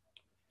 memory.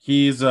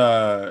 He's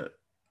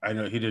I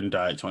know he didn't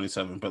die at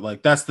 27, but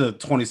like that's the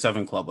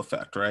 27 club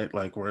effect, right?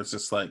 Like where it's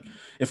just like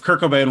if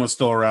Kurt Cobain was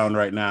still around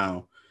right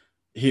now,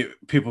 he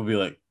people be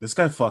like, this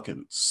guy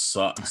fucking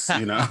sucks,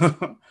 you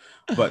know.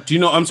 But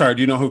I'm sorry,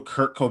 do you know who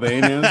Kurt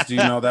Cobain is? Do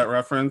you know that That's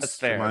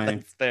reference? Am fair. I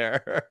That's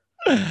fair.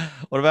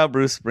 What about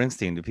Bruce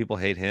Springsteen? Do people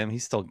hate him?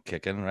 He's still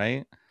kicking,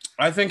 right?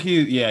 I think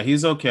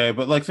he's okay,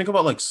 but like think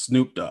about like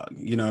Snoop Dogg,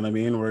 you know what I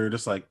mean? Where you're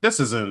just like, this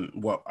isn't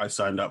what I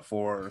signed up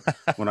for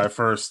when I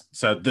first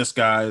said this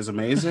guy is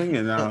amazing,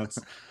 and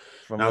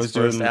From now his he's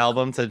first doing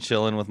album to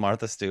chilling with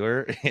Martha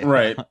Stewart. Yeah.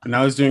 right.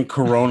 Now he's doing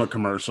Corona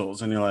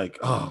commercials, and you're like,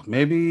 oh,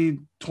 maybe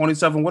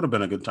 27 would have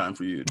been a good time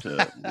for you to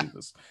leave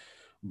this.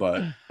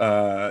 But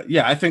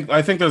yeah, I think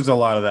there's a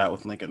lot of that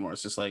with Lincoln where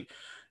it's just like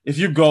if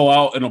you go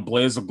out in a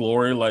blaze of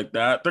glory like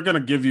that, they're gonna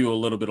give you a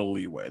little bit of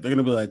leeway. They're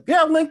gonna be like,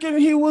 yeah, Lincoln,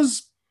 he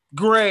was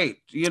great.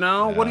 You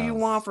know, what do you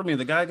want Yes. from me?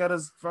 The guy got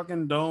his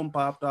fucking dome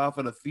popped off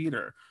at a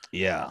theater.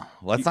 Yeah.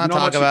 Let's You not know how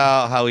talk much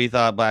about how he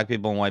thought black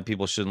people and white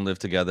people shouldn't live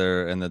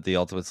together and that the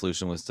ultimate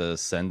solution was to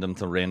send them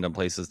to random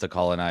places to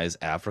colonize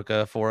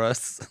Africa for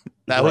us.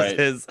 That was right.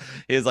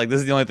 his like, this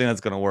is the only thing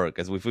that's going to work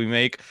is if we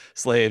make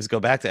slaves go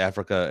back to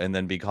Africa and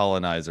then be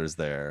colonizers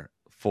there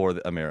for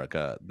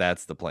America.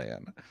 That's the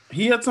plan.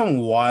 He had some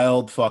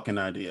wild fucking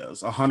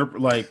ideas.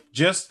 100, like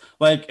just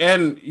like,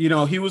 and you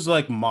know, he was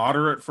like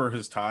moderate for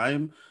his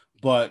time,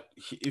 but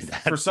if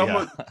That's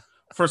yeah.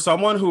 for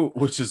someone who,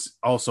 which is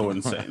also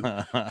insane,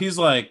 he's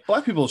like,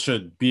 black people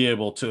should be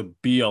able to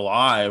be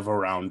alive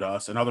around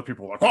us, and other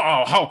people are like,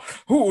 oh, how,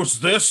 who's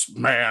this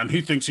man?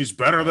 He thinks he's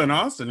better than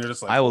us, and you're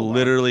just like, I will hold on.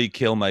 literally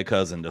kill my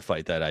cousin to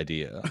fight that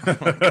idea.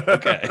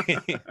 Okay,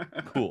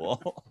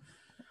 cool.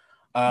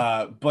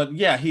 But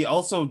yeah, he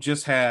also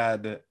just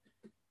had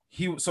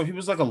he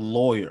was like a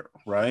lawyer,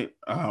 right?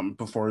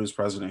 Before he was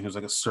president, he was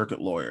like a circuit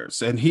lawyer,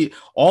 and he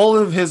all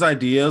of his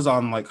ideas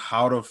on like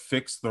how to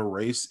fix the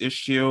race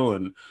issue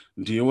and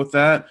deal with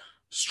that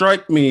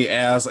strike me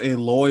as a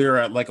lawyer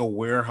at like a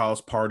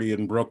warehouse party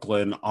in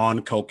Brooklyn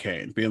on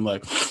cocaine, being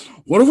like,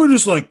 "What if we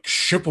just like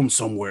ship them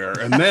somewhere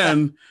and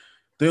then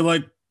they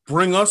like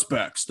bring us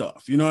back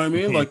stuff?" You know what I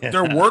mean? Like Yeah.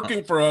 they're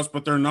working for us,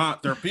 but they're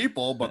not. They're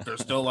people, but they're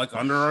still like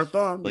under our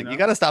thumb. Like You you know?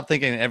 got to stop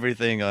thinking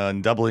everything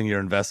on doubling your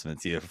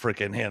investments, you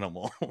freaking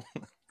animal.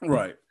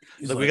 Right.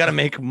 He's Like we like, got to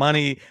make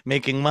money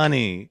making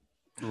money.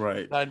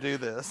 right. Gotta do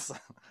this.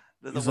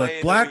 There's He's a like way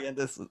that black. we end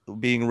this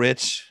being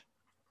rich.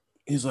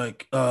 He's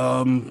like,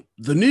 the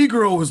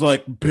Negro is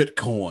like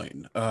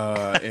Bitcoin,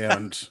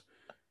 and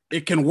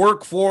it can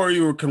work for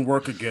you or it can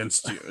work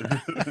against you.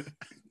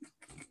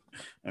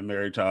 And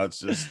Mary Todd's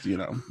just, you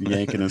know,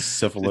 yanking his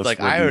syphilis. It's like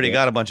I ridden already dick.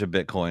 got a bunch of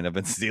Bitcoin. I've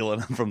been stealing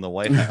them from the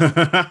White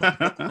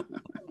House.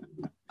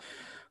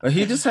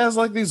 He just has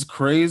like these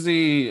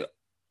crazy.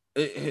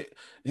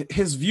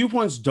 His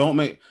viewpoints don't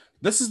make.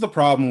 This is the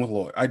problem with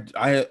lawyer.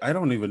 I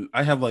don't even.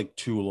 I have like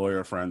two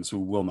lawyer friends who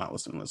will not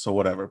listen to this, so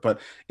whatever. But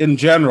in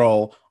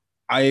general,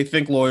 I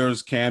think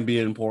lawyers can be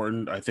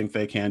important. I think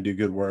they can do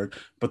good work,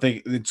 but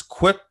it's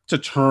quick to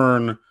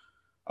turn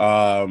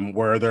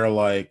where they're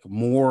like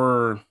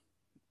more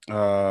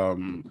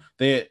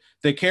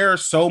they care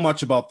so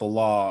much about the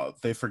law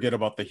they forget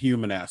about the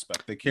human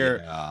aspect. They care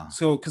Yeah.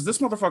 so because this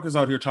motherfucker's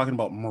out here talking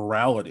about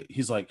morality.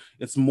 He's like,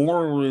 it's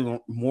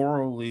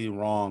morally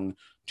wrong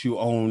to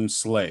own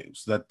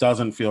slaves. That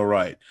doesn't feel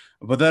right.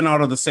 But then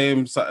out of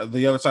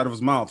the other side of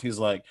his mouth, he's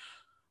like,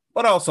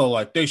 but also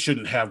like they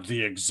shouldn't have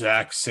the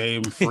exact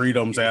same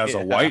freedoms as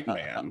a white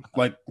man.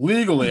 Like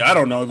legally, I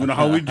don't know even know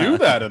how we do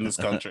that in this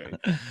country.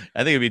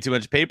 I think it'd be too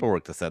much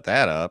paperwork to set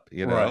that up,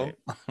 you know? Right.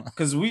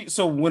 Because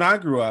so when I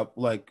grew up,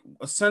 like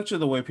essentially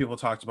the way people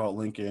talked about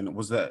Lincoln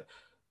was that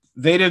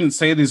they didn't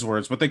say these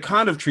words, but they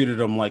kind of treated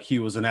him like he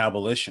was an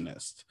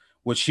abolitionist,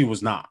 which he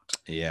was not.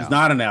 Yeah. He's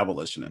not an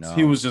abolitionist. No.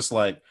 He was just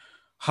like,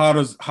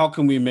 how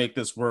can we make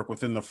this work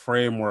within the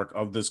framework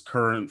of this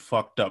current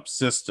fucked up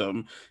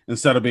system,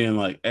 instead of being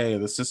like, hey,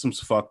 the system's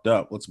fucked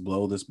up, let's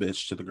blow this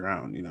bitch to the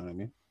ground. You know what I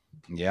mean?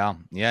 Yeah.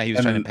 Yeah. He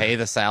was trying to pay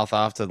the South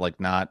off to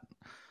like not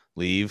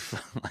leave.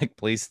 Like,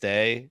 please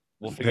stay.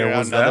 We'll figure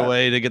out another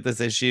way to get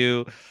this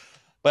issue.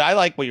 But I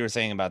like what you were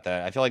saying about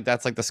that. I feel like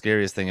that's like the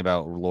scariest thing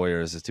about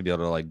lawyers is to be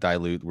able to like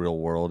dilute real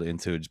world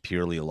into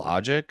purely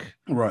logic.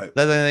 Right.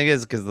 That's the thing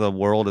is because the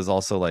world is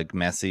also like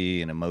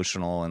messy and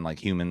emotional, and like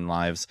human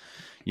lives,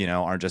 you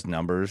know, aren't just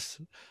numbers.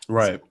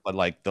 Right. So, but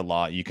like the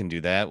law, you can do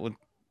that with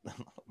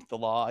the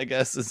law, I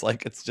guess, is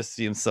like it just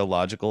seems so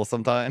logical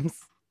sometimes.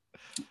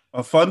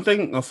 A fun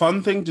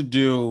thing to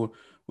do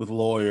with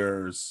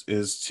lawyers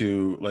is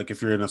to, like,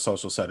 if you're in a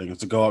social setting, is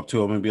to go up to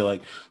them and be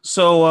like,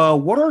 so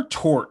what are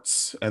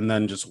torts, and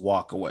then just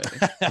walk away.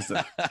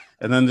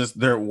 And then just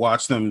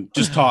watch them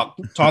just talk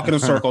in a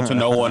circle to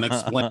no one,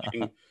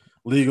 explaining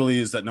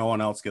legalese that no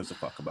one else gives a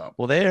fuck about.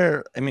 Well,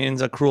 I mean,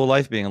 it's a cruel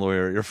life being a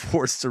lawyer. You're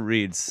forced to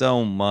read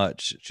so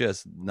much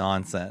just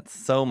nonsense,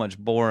 so much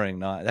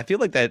boring. I feel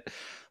like that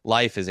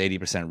life is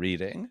 80%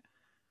 reading.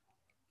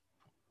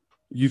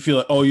 You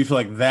feel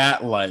like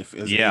that life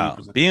is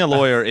 80%. Being a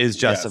lawyer is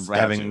just yes,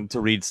 having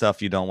to read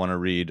stuff you don't want to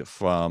read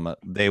from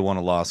day one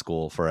of law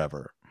school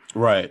forever.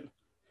 Right.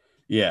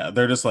 Yeah,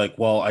 they're just like,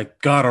 well, I've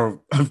got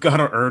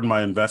to earn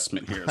my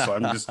investment here. So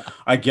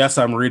I guess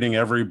I'm reading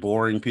every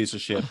boring piece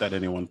of shit that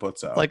anyone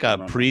puts out. It's like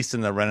a priest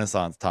in the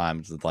Renaissance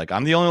times. It's like,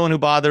 I'm the only one who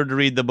bothered to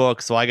read the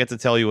book, so I get to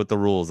tell you what the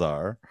rules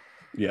are.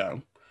 Yeah.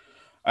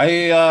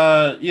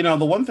 The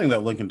one thing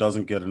that Lincoln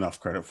doesn't get enough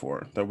credit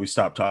for, that we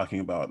stopped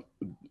talking about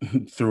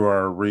through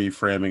our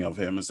reframing of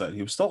him, is that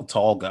he was still a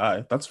tall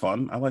guy. That's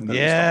fun. I like that.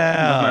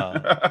 Yeah.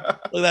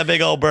 Look at that big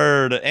old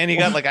bird. And he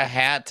got like a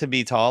hat to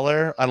be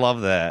taller. I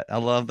love that. I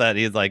love that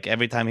he's like,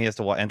 every time he has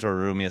to enter a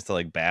room, he has to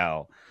like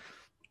bow.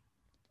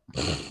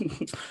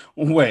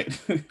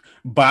 Wait,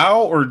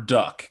 bow or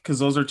duck? Because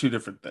those are two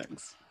different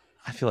things.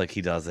 I feel like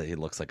he does it. He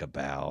looks like a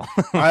bow.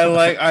 I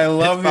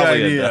love the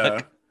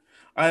idea.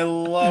 I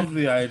love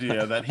the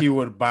idea that he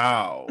would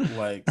bow,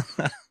 like,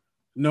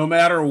 no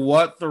matter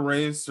what the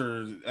race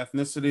or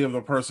ethnicity of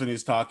the person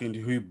he's talking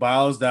to, he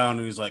bows down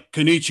and he's like,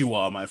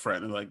 "Konnichiwa, my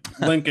friend." And like,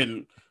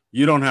 Lincoln,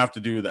 you don't have to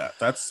do that.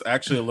 That's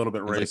actually a little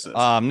bit racist.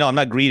 Like, no, I'm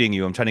not greeting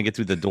you. I'm trying to get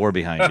through the door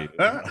behind you.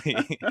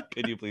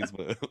 Could you please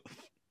move?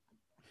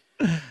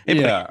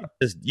 Hey, yeah,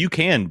 you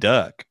can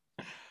duck.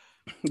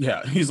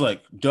 Yeah, he's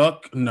like,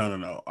 duck. No, no,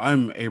 no.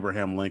 I'm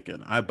Abraham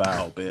Lincoln. I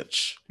bow,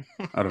 bitch.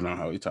 I don't know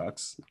how he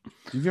talks.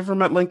 Have you ever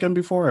met Lincoln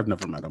before? I've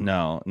never met him.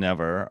 No,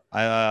 never.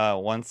 I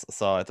once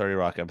saw a 30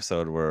 Rock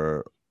episode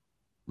where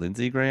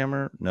Lindsey Graham,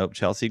 or nope,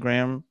 Chelsea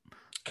Graham, or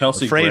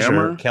Kelsey Frasier,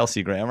 Grammer.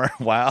 Kelsey Grammer.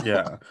 Wow.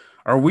 Yeah.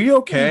 Are we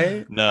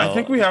okay? I No,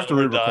 think we have no, to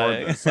we're re-record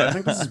dying. this. I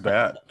think this is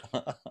bad.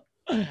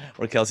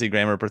 Where Kelsey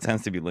Grammer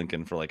pretends to be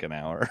Lincoln for like an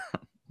hour.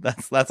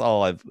 That's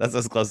all I've. That's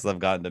as close as I've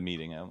gotten to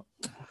meeting him.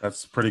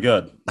 That's pretty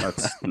good.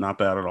 That's not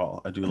bad at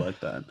all. I do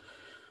like that.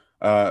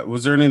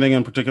 Was there anything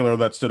in particular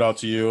that stood out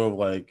to you of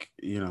like,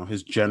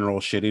 his general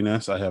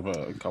shittiness? I have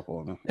a couple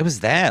of them. It was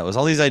that. It was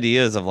all these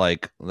ideas of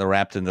like they're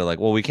wrapped into like,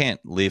 well, we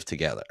can't live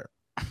together.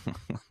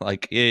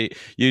 Like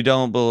you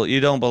don't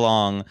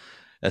belong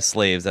as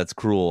slaves. That's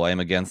cruel. I am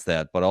against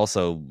that. But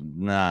also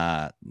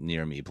not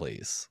near me,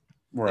 please.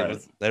 Right.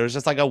 There was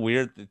just like a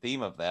weird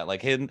theme of that.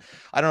 Like hidden.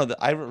 I don't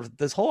know.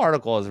 This whole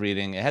article I was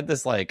reading, it had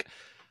this like,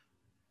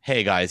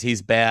 hey guys,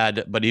 he's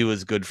bad, but he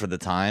was good for the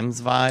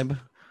times vibe.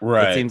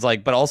 Right. It seems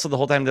like, but also the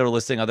whole time they were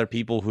listing other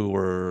people who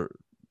were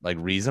like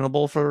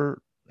reasonable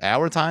for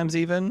our times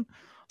even.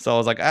 So I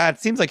was like, it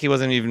seems like he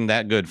wasn't even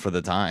that good for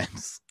the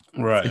times.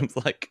 Right. Seems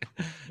like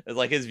it's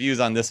like his views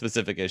on this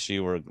specific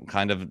issue were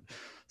kind of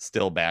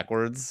still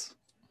backwards.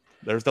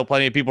 There's still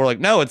plenty of people who are like,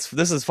 no,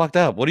 this is fucked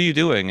up. What are you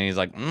doing? And he's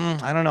like,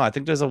 I don't know. I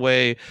think there's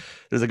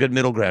a good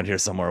middle ground here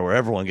somewhere where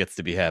everyone gets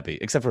to be happy,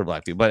 except for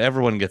black people, but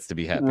everyone gets to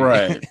be happy.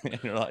 Right. And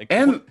you're like,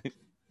 and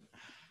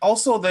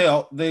also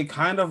they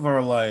kind of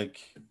are like,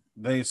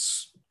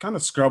 kind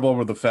of scrub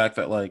over the fact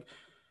that like,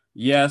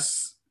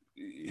 yes,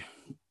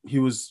 he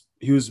was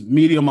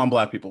medium on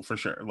black people for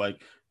sure.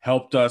 Like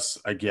helped us,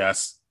 I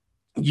guess.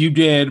 You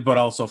did, but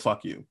also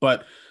fuck you.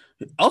 But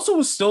also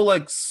was still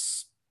like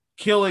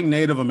killing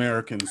Native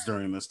Americans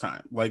during this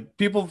time. Like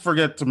people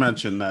forget to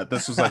mention that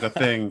this was like a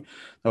thing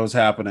that was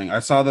happening. I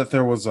saw that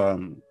there was at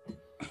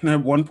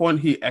one point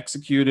he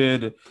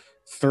executed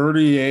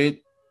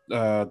 38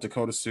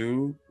 Dakota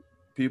Sioux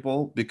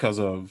people because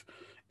of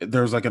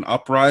there's like an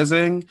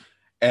uprising,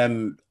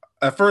 and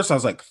at first I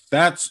was like,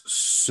 that's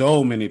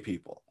so many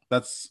people.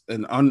 That's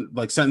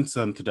like sentence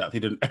them to death. He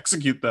didn't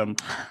execute them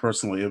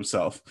personally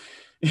himself.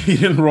 He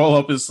didn't roll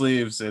up his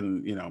sleeves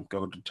and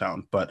go to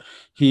town, but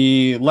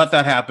he let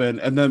that happen.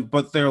 And then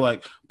but they're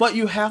like, but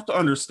you have to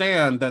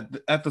understand that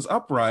at this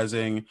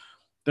uprising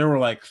there were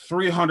like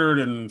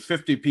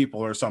 350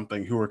 people or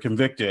something who were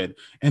convicted,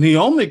 and he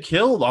only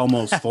killed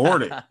almost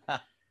 40.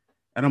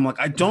 And I'm like,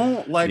 I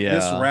don't like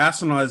this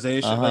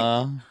rationalization.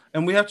 Like,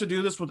 and we have to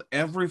do this with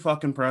every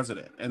fucking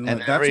president, and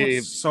like, that's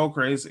what's so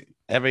crazy.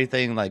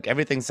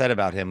 Everything said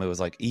about him, it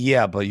was like,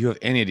 yeah, but you have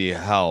any idea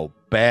how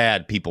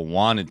bad people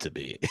wanted to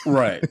be?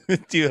 Right.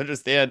 Do you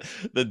understand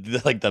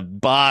the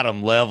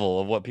bottom level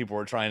of what people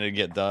were trying to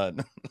get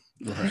done?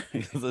 Right.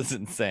 This is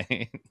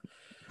insane.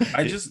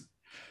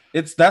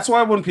 That's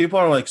why when people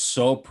are like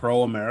so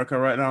pro America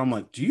right now, I'm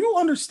like, do you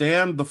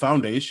understand the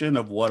foundation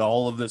of what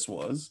all of this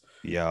was?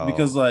 Yeah,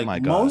 because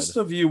like most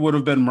of you would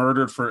have been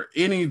murdered for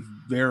any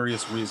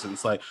various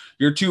reasons. Like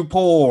you're too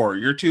poor,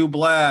 you're too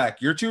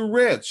black, you're too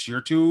rich,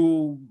 you're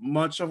too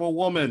much of a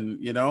woman.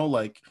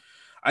 Like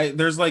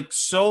there's like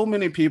so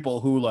many people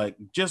who like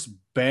just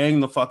bang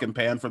the fucking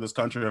pan for this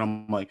country, and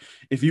I'm like,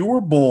 if you were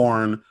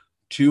born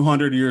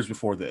 200 years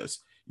before this,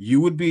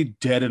 you would be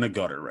dead in a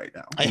gutter right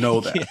now. I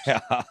know that.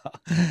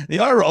 Yeah.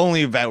 Our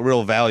only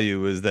real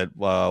value is that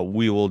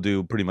we will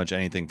do pretty much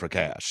anything for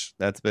cash.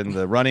 That's been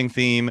the running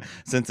theme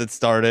since it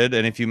started.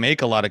 And if you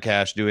make a lot of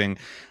cash doing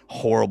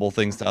horrible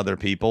things to other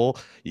people,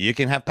 you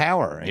can have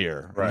power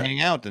here. Right. And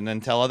hang out and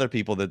then tell other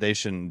people that they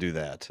shouldn't do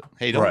that.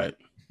 Hey, don't. Right.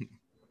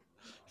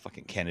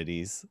 Fucking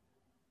Kennedys.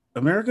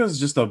 America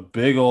is just a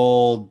big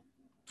old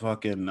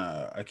fucking.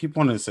 I keep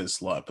wanting to say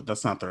slut, but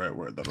that's not the right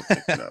word. That'll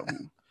pick it up.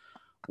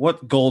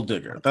 What gold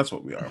digger? That's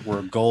what we are.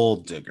 We're a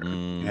gold digger.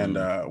 And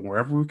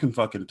wherever we can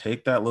fucking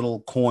take that little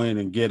coin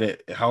and get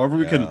it, however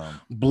we can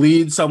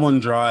bleed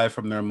someone dry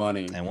from their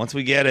money. And once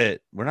we get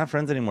it, we're not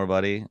friends anymore,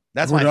 buddy.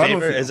 That's my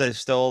favorite. Is there's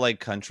still like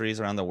countries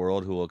around the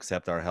world who will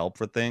accept our help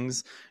for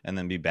things and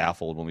then be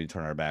baffled when we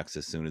turn our backs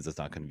as soon as it's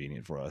not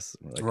convenient for us.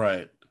 Like,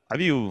 right. Have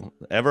you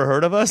ever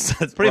heard of us?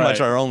 That's pretty much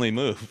our only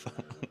move.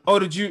 Oh,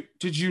 did you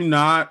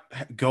not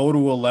go to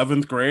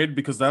 11th grade?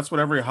 Because that's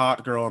what every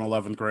hot girl in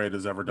 11th grade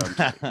has ever done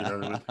to me. You know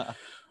what I mean?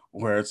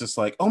 Where it's just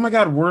like, oh my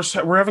God, we're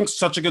having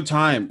such a good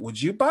time.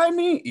 Would you buy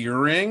me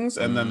earrings?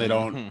 And then they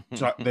don't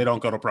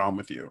go to prom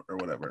with you or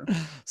whatever.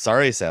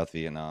 Sorry, South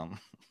Vietnam.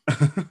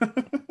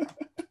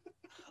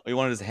 We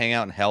want to just hang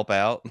out and help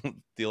out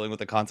dealing with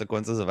the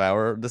consequences of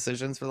our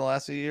decisions for the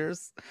last few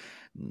years.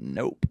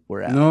 Nope,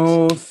 we're out.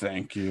 No,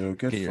 thank you.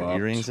 Get your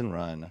earrings and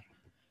run.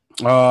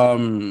 I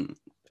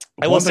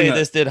will say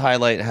this did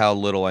highlight how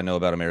little I know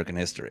about American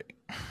history.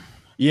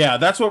 Yeah,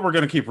 that's what we're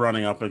gonna keep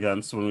running up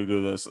against when we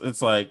do this.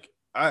 It's like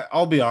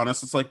I'll be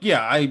honest. It's like,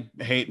 yeah, I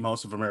hate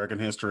most of American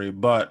history,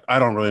 but I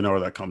don't really know where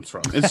that comes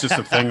from. It's just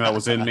a thing that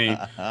was in me.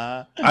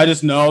 I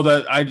just know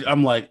that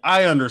I'm like,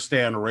 I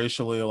understand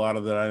racially a lot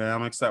of the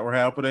dynamics that were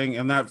happening,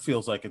 and that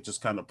feels like it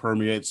just kind of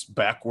permeates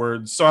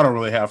backwards. So I don't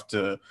really have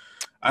to.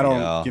 I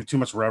don't Yeah. give too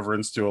much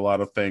reverence to a lot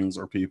of things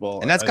or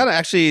people. And that's kind of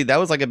actually, that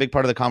was like a big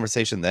part of the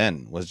conversation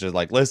then, was just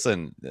like,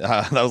 listen,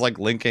 that was like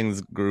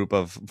Lincoln's group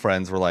of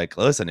friends were like,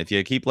 listen, if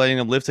you keep letting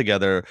them live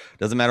together,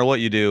 doesn't matter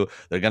what you do,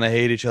 they're going to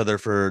hate each other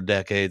for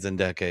decades and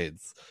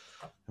decades.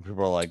 And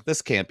people are like,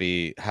 this can't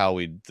be how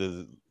we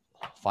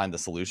find the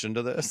solution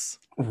to this.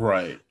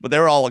 Right. But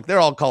they're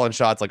all calling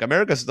shots like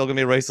America's still going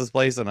to be a racist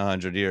place in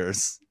 100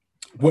 years.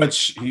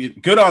 Which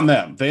good on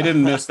them. They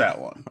didn't miss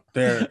that one.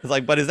 It's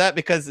like, but is that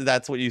because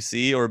that's what you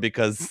see, or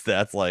because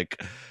that's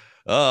like,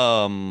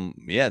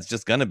 yeah, it's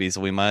just gonna be, so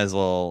we might as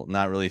well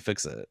not really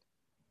fix it.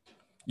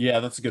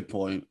 Yeah, that's a good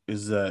point.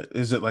 Is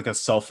it like a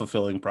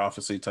self-fulfilling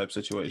prophecy type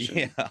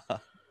situation?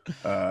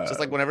 Yeah. Just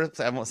like whenever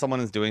someone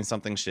is doing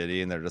something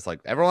shitty and they're just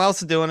like, everyone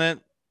else is doing it,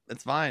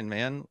 it's fine,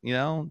 man. You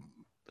know,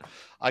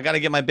 I got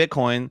to get my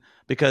Bitcoin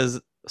because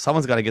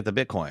someone's got to get the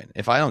Bitcoin.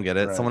 If I don't get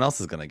it, someone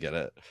else is gonna get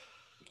it.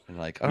 And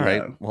like, all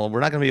right, well,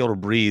 we're not gonna be able to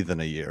breathe in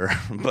a year,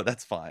 but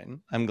that's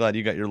fine. I'm glad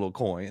you got your little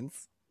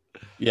coins.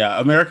 Yeah,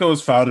 America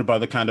was founded by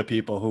the kind of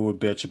people who would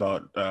bitch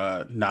about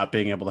not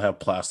being able to have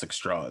plastic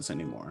straws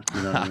anymore.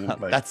 You know what I mean?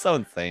 Like, that's so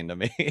insane to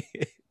me.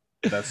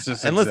 That's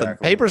just and listen,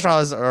 paper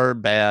straws are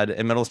bad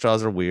and metal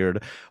straws are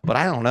weird, but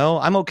I don't know.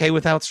 I'm okay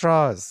without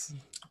straws.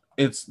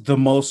 It's the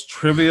most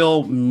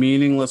trivial,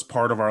 meaningless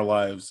part of our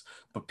lives,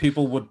 but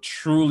people would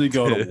truly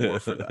go to war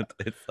for that.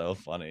 It's so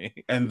funny.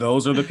 And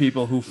those are the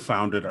people who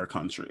founded our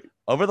country.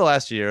 Over the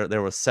last year,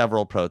 there were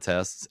several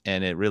protests,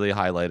 and it really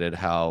highlighted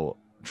how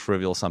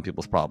trivial some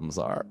people's problems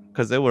are,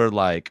 because they were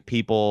like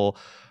people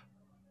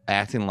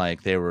acting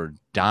like they were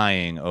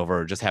dying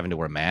over just having to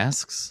wear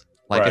masks.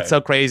 Like, it's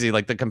so crazy,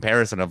 like the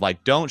comparison of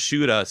like, don't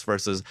shoot us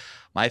versus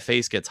my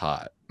face gets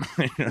hot.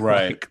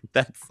 Right. Like,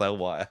 that's so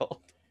wild.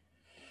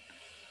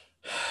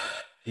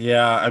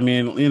 Yeah, I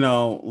mean, you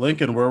know,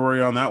 Lincoln, where were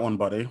you on that one,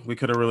 buddy? We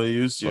could have really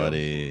used you.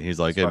 Buddy, he's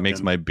like, it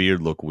makes my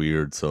beard look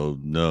weird, so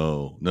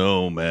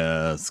no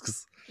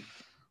masks.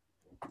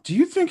 Do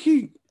you think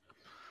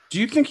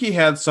he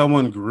had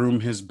someone groom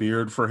his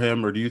beard for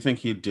him, or do you think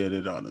he did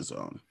it on his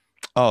own?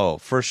 Oh,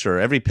 for sure.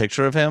 Every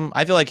picture of him,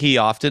 I feel like he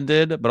often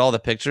did, but all the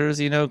pictures,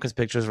 you know, because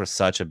pictures were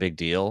such a big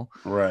deal.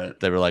 Right.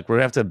 They were like, we're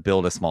going to have to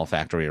build a small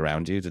factory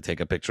around you to take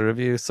a picture of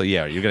you. So,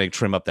 yeah, you're going to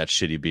trim up that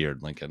shitty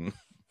beard, Lincoln.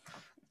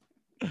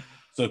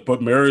 It's like,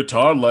 but Mary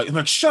Todd,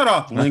 like, shut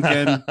up,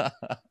 Lincoln.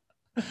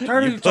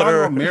 Tired of you talking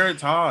about Mary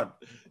Todd.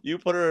 You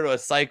put her in a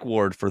psych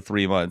ward for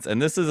 3 months. And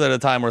this is at a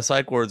time where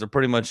psych wards are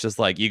pretty much just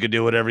like, you could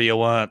do whatever you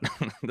want.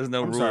 There's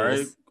no rules.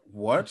 Sorry.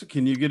 What?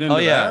 Can you get into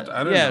that?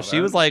 I don't know. She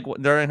was like,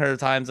 during her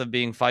times of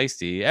being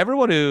feisty,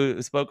 everyone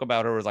who spoke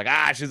about her was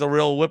like, she's a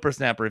real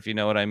whippersnapper, if you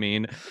know what I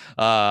mean.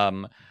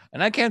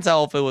 And I can't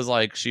tell if it was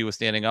like she was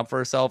standing up for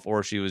herself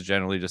or she was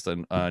generally just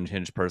an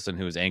unhinged person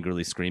who was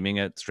angrily screaming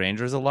at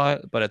strangers a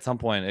lot. But at some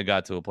point, it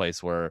got to a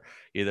place where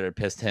either it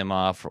pissed him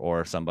off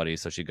or somebody.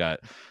 So she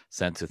got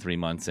sent to 3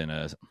 months in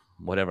a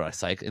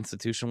psych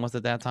institution was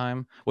at that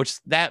time,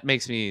 which that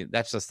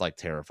just like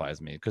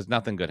terrifies me because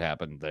nothing good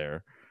happened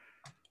there.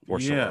 For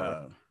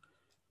sure.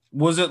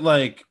 Was it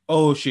like,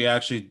 oh, she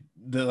actually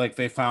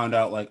they found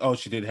out like, oh,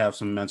 she did have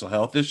some mental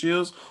health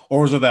issues,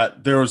 or was it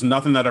that there was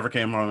nothing that ever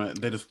came from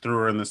it? They just threw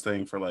her in this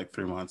thing for like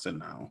 3 months, and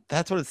now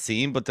that's what it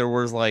seemed. But there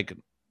was like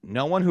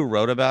no one who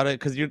wrote about it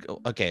because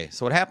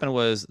so what happened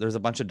was there's a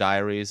bunch of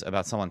diaries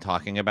about someone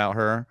talking about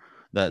her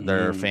that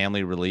their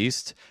family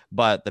released,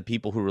 but the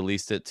people who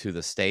released it to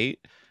the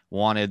state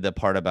wanted the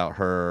part about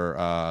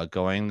her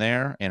going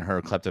there and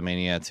her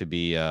kleptomania to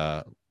be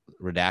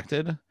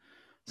redacted.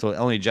 So it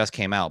only just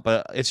came out,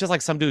 but it's just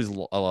like some dude's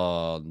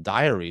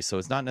diary. So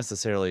it's not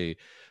necessarily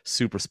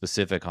super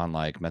specific on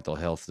like mental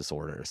health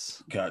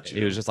disorders. Gotcha.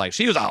 It was just like,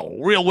 she was a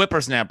real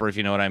whippersnapper, if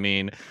you know what I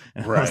mean.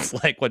 And right. It's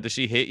like, what, did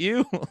she hit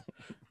you?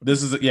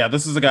 This is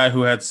a guy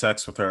who had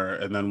sex with her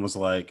and then was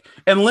like,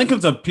 and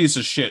Lincoln's a piece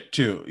of shit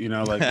too. You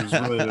know, like it was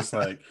really just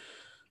like,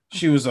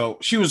 she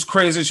was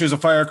crazy. She was a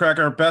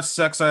firecracker. Best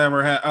sex I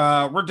ever had.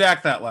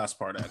 Redact that last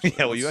part. Actually.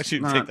 Yeah, well, you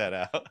actually take that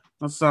out.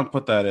 Let's not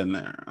put that in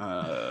there.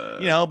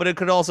 You know, but it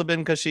could also been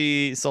because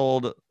she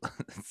sold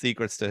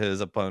secrets to his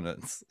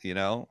opponents. You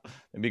know,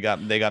 maybe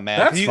they got mad.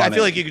 I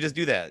feel like you could just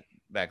do that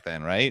back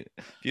then, right?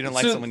 If you didn't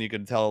like someone, you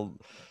could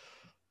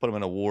put them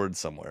in a ward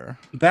somewhere.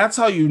 That's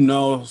how you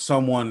know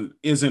someone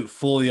isn't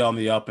fully on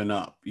the up and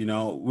up. You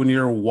know, when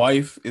your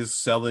wife is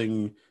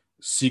selling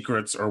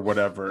secrets or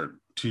whatever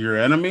to your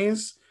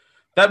enemies,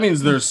 that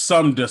means there's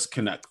some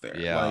disconnect there.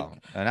 Yeah.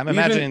 Like, and I'm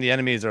imagining the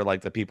enemies are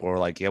like the people who are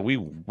like, yeah,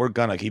 we're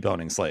gonna keep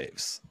owning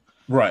slaves.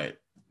 Right.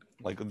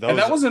 Like And those.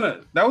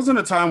 that wasn't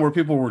a time where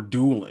people were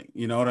dueling.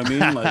 You know what I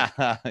mean? Like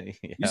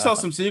you Yeah. sell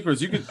some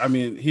secrets, you could. I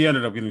mean, he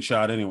ended up getting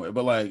shot anyway,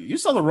 but like you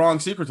sell the wrong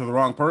secret to the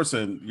wrong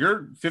person,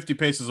 you're 50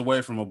 paces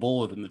away from a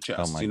bullet in the Oh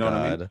chest. my You know what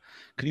I mean? God.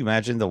 Could you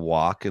imagine the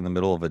walk in the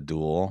middle of a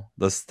duel?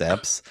 The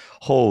steps?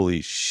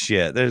 Holy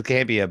shit. There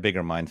can't be a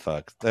bigger mind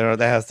fuck. That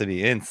has to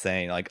be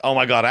insane. Like, oh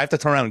my God, I have to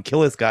turn around and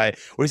kill this guy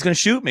or he's going to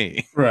shoot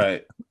me.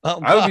 Right. Oh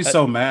I would be God.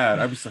 so mad.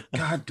 I'd be just like,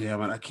 God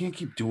damn it, I can't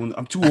keep doing.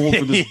 I'm too old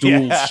for this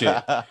duel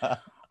shit. Yeah.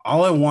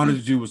 All I wanted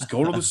to do was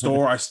go to the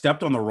store. I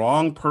stepped on the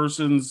wrong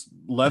person's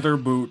leather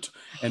boot,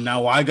 and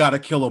now I gotta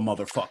kill a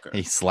motherfucker.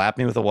 He slapped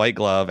me with a white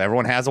glove.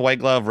 Everyone has a white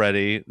glove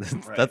ready.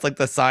 Right. That's like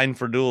the sign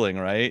for dueling,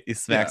 right? You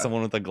smack Yeah.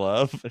 someone with a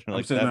glove. And you're I'm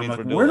like, sitting that there, I'm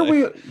means like, we're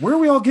dueling. where are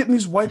we all getting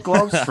these white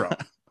gloves from?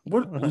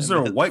 What was there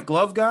a This- white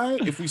glove guy?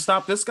 If we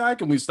stop this guy,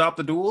 can we stop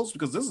the duels?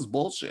 Because this is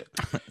bullshit.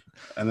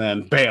 And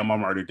then bam,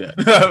 I'm already dead.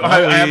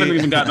 I haven't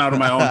even gotten out of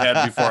my own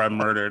head before I'm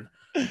murdered.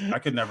 I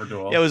could never Yeah,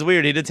 it duel. was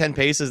weird. He did 10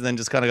 paces and then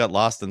just kind of got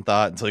lost in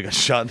thought until he got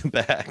shot in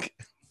the back.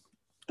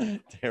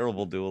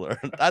 Terrible dueler.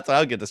 That's how I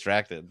would get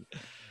distracted.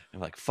 I'm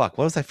like, fuck,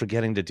 what was I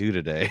forgetting to do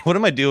today? What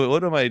am I doing?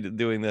 What am I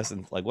doing this?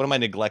 And like, what am I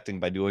neglecting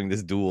by doing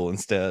this duel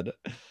instead?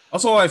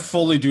 Also, I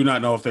fully do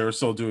not know if they were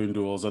still doing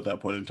duels at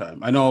that point in time.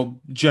 I know,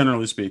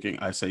 generally speaking,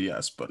 I say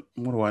yes, but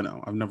what do I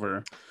know? I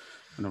never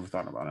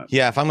thought about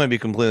Yeah, if I'm going to be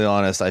completely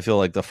honest, I feel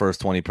like the first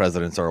 20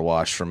 presidents are a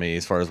wash for me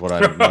as far as what I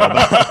know it.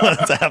 about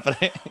what's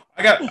happening.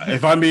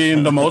 If I'm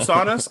being the most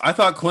honest, I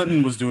thought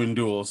Clinton was doing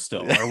duels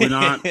still. Are we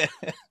not?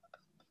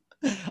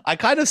 I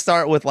kind of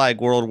start with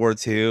like World War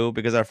II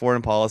because our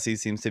foreign policy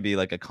seems to be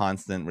like a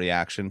constant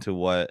reaction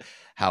to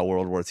how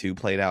World War II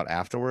played out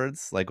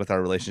afterwards, like with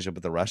our relationship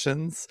with the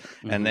Russians.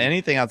 And Mhm.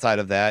 anything outside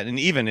of that, and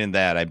even in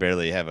that, I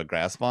barely have a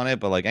grasp on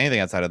it. But like anything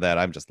outside of that,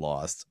 I'm just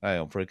lost. I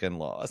am freaking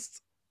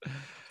lost.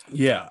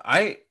 Yeah,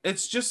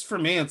 it's just for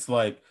me, it's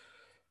like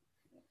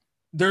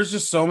there's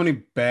just so many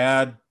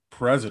bad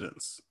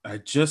presidents. I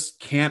just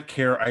can't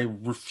care. I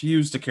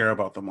refuse to care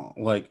about them all.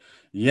 Like,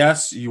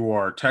 yes, you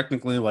are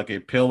technically like a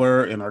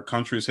pillar in our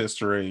country's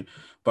history,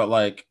 but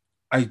like,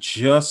 I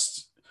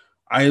just,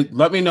 I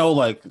let me know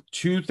like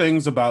two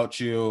things about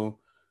you.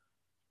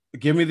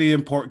 Give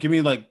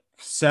me like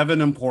seven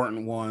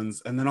important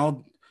ones, and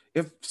then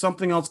if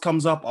something else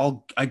comes up,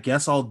 I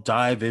guess I'll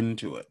dive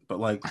into it. But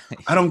like,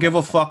 I don't give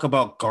a fuck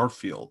about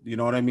Garfield. You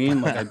know what I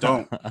mean? Like, I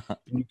don't.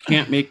 You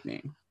can't make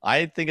me.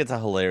 I think it's a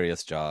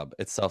hilarious job.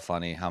 It's so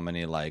funny how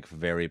many like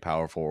very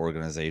powerful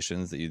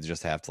organizations that you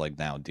just have to like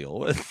now deal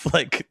with.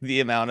 Like the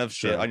amount of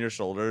shit Sure. on your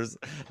shoulders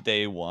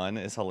day one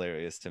is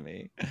hilarious to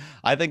me.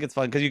 I think it's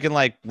fun because you can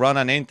like run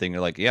on anything.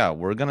 You're like, yeah,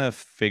 we're gonna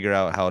figure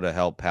out how to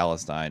help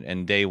Palestine.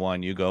 And day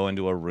one, you go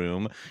into a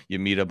room, you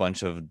meet a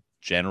bunch of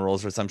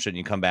generals or some shit, and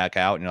you come back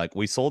out and you're like,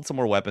 we sold some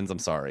more weapons. I'm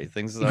sorry.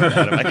 Things are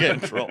out of my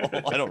control.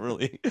 I don't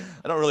really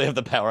have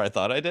the power I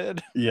thought I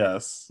did.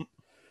 Yes.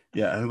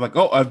 Yeah. And like,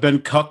 oh, I've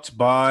been cucked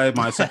by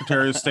my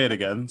Secretary of State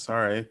again.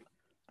 Sorry.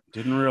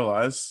 Didn't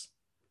realize.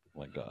 Oh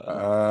my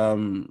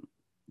God.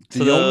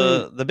 So The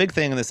only the big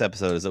thing in this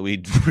episode is that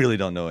we really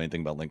don't know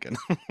anything about Lincoln.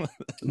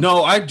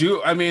 No, I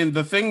do. I mean,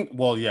 the thing,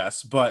 well,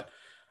 yes, but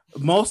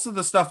most of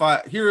the stuff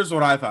here's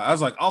what I thought. I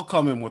was like, I'll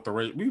come in with the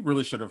race. We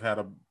really should have had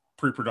a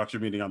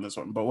pre-production meeting on this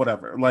one, but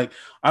whatever. Like,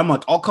 I'm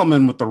like, I'll come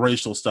in with the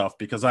racial stuff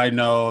because I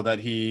know that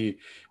he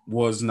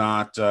was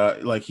not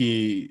like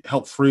he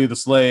helped free the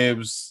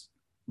slaves,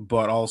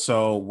 but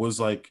also was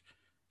like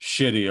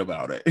shitty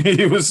about it.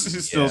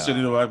 He's still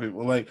shitty to white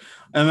people. Like,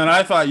 and then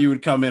I thought you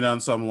would come in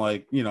on some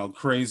like,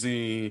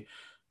 crazy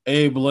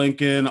Abe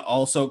Lincoln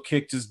also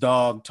kicked his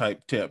dog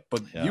type tip,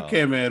 but you Yeah.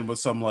 came in with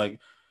some like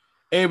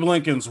Abe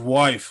Lincoln's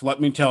wife, let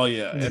me tell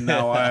you. And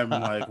now I'm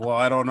like, well,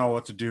 I don't know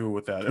what to do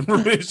with that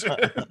information.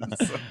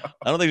 So,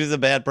 I don't think she's a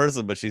bad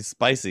person, but she's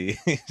spicy.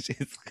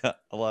 She's got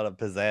a lot of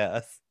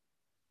pizzazz.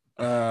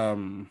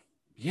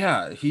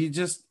 yeah,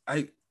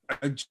 I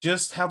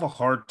just have a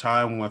hard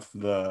time with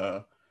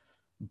the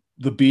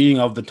being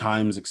of the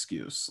times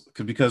excuse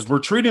because we're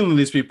treating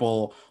these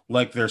people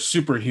like they're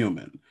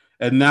superhuman.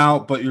 And now,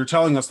 but you're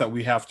telling us that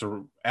we have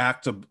to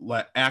act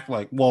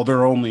like, well,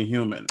 they're only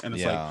human. And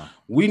it's like, Yeah.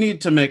 we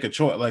need to make a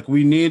choice. Like,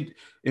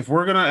 if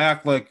we're going to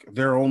act like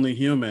they're only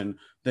human,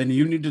 then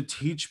you need to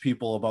teach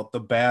people about the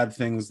bad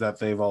things that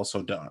they've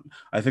also done.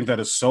 I think that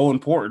is so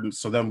important.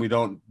 So then we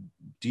don't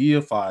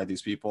deify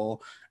these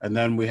people. And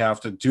then we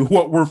have to do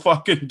what we're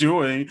fucking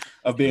doing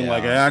of being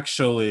like, Yeah.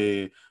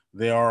 actually,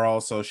 they are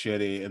also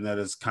shitty, and that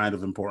is kind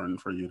of important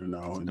for you to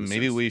know. And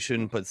maybe we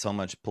shouldn't put so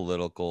much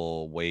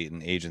political weight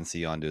and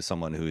agency onto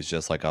someone who's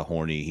just like a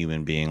horny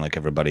human being like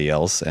everybody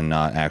else and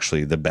not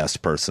actually the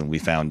best person we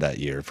found that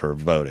year for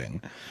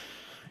voting.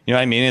 You know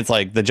what I mean? It's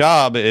like the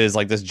job is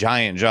like this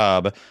giant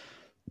job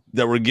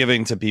that we're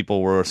giving to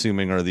people we're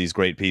assuming are these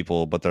great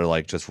people, but they're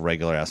like just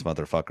regular ass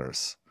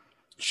motherfuckers.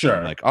 Sure.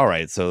 I'm like, all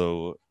right,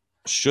 so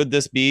should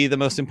this be the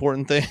most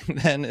important thing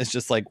then? It's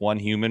just like one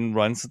human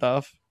run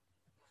stuff.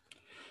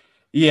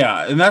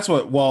 Yeah, and that's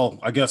what. Well,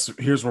 I guess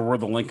here's where we're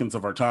the Lincolns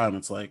of our time.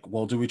 It's like,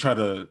 well, do we try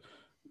to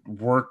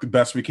work the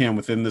best we can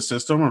within the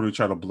system, or do we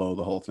try to blow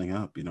the whole thing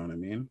up? You know what I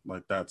mean?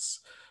 Like that's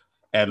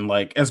and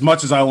like as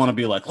much as I want to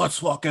be like, let's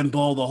fucking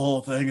blow the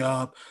whole thing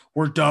up.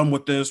 We're done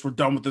with this. We're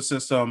done with the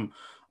system.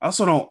 I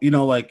also don't,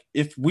 like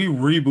if we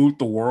reboot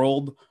the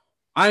world,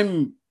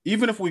 I'm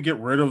even if we get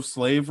rid of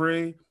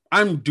slavery,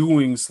 I'm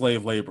doing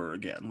slave labor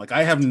again. Like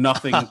I have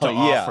nothing Oh to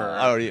yeah. offer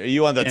Are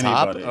you on the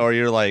top, anybody. or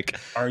you're like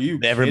Are you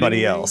everybody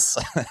kidding me? else?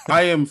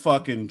 I am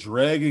fucking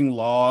dragging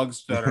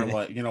logs that are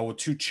like, with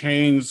two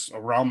chains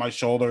around my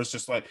shoulders,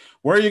 just like,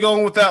 where are you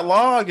going with that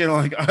log? And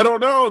like, I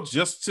don't know,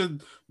 just to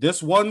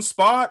this one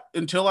spot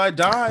until I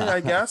die,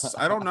 I guess.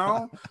 I don't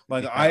know.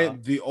 Like, Yeah.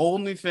 the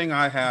only thing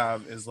I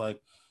have is like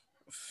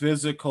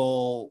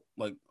physical,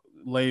 like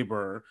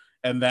labor,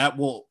 and that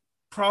will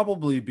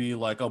probably be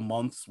like a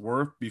month's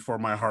worth before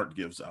my heart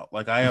gives out.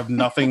 Like, I have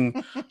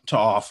nothing to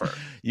offer.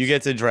 You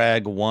get to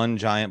drag one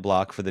giant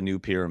block for the new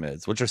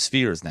pyramids, which are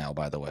spheres now,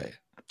 by the way.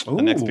 The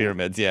next Ooh,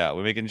 pyramids, yeah,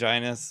 we're making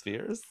giant ass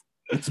spheres.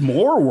 it's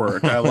more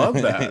work. I love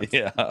that.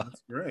 Yeah,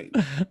 That's great.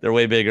 they're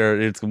way bigger.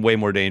 It's way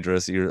more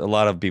dangerous. A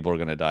lot of people are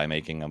going to die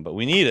making them, but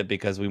we need it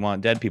because we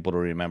want dead people to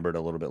remember it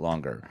a little bit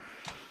longer.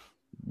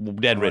 I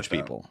Dead like rich that.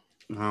 people.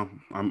 No,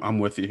 I'm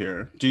with you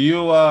here. Did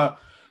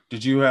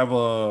you have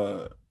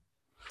a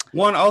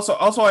one also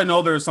I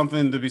know there's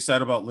something to be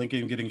said about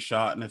Lincoln getting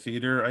shot in a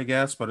theater, I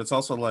guess, but it's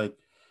also like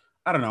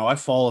I don't know, I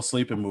fall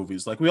asleep in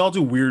movies. Like we all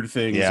do weird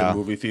things in Yeah.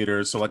 movie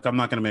theaters, so like I'm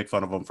not gonna make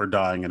fun of him for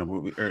dying in a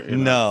movie or in a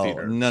No,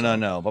 theater. no, no, So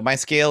no. But my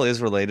scale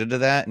is related to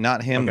that.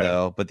 Not him okay.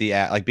 though, but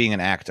like being an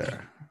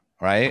actor,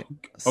 right?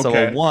 So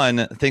Okay.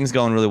 one thing's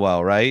going really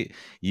well, right?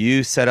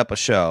 You set up a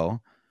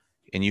show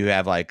and you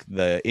have like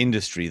the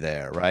industry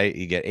there, right?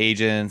 You get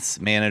agents,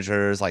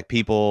 managers, like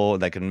people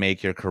that can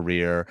make your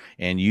career,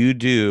 and you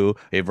do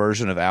a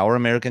version of Our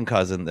American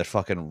Cousin that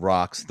fucking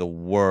rocks the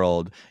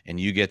world, and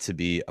you get to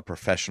be a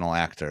professional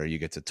actor. You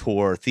get to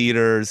tour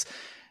theaters.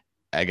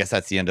 I guess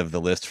that's the end of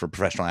the list for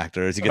professional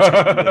actors. You get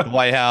to the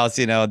White House,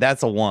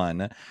 that's a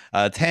one.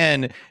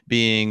 10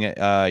 being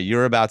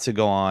you're about to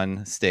go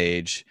on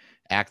stage,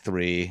 act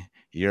three.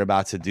 You're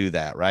about to do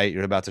that, right?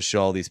 You're about to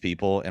show all these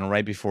people. And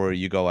right before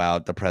you go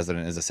out, the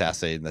president is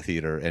assassinated in the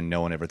theater and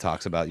no one ever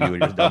talks about you and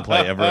your dumb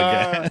play ever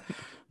again.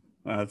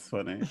 That's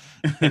funny.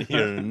 And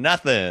you're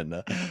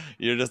nothing.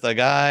 You're just a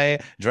guy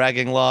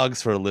dragging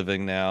logs for a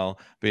living now,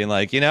 being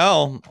like, I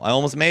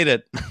almost made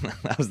it.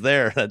 I was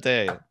there that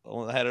day.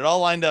 I had it all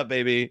lined up,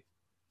 baby.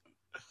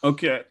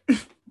 Okay.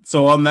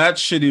 So on that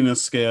shittiness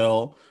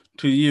scale,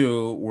 to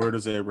you, where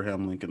does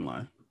Abraham Lincoln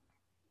lie?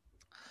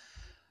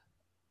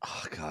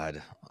 Oh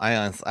God,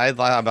 I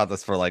thought about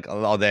this for like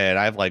all day, and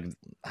I've like,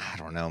 I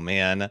don't know,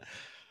 man.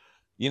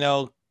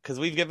 Because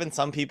we've given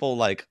some people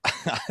like,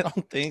 I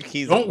don't think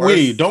he's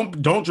worse.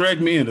 Don't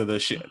drag me into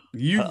this shit.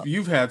 Uh,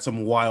 You've had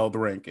some wild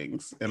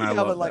rankings, and I yeah,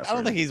 but love like, that I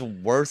don't for think you. he's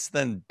worse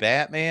than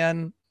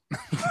Batman.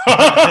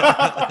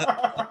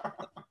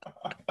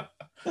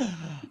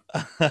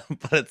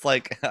 But it's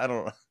like, I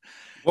don't.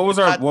 It's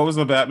not What was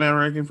the Batman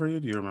ranking for you?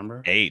 Do you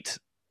remember? 8.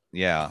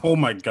 Yeah. Oh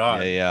my Yeah,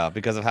 god. yeah,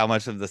 because of how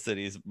much of the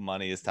city's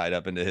money is tied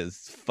up into his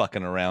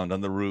fucking around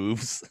on the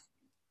roofs.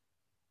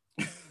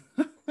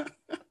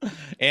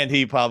 And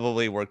he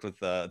probably worked with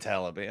the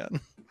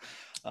Taliban.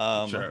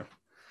 Sure.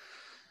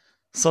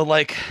 So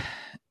like,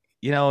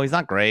 he's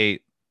not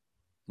great.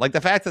 Like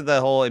the fact that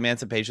the whole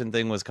emancipation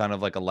thing was kind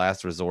of like a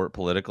last resort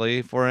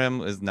politically for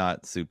him is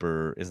not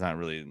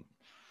really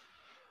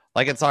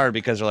like, it's hard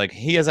because you're like,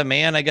 he as a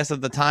man, I guess at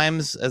the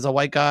times as a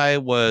white guy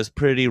was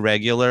pretty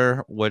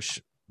regular,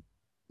 which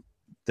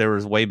there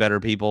was way better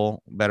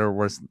people,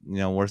 worse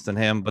than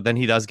him. But then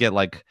he does get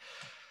like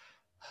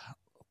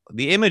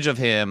the image of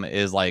him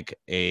is like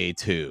a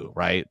 2,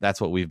 right?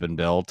 That's what we've been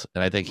built.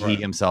 And I think he Right.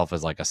 himself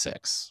is like a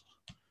 6,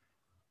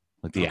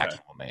 like the Okay.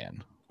 actual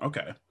man,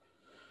 Okay.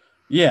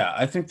 Yeah,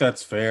 I think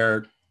that's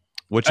fair.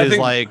 which I is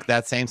think like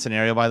that same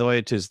scenario, by the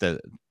way, just to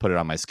put it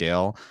on my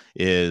scale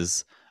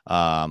is,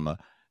 um,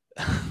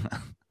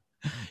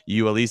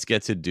 you at least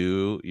get to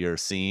do your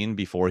scene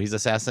before he's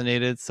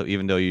assassinated. So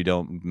even though you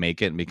don't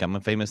make it and become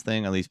a famous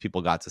thing, at least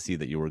people got to see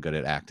that you were good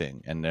at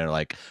acting. And they're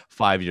like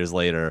 5 years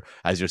later,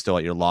 as you're still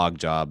at your log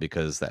job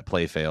because that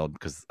play failed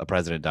because a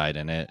president died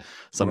in it,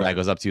 some guy right.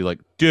 goes up to you like,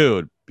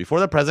 dude, before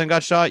the president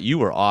got shot, you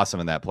were awesome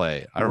in that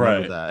play. I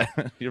remember Right.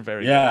 that. You're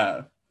very good.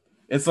 Yeah.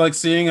 It's like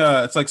seeing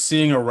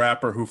a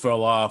rapper who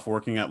fell off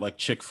working at like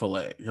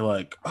Chick-fil-A. You're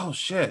like, "Oh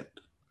shit.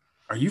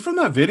 Are you from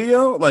that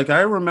video?" Like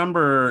I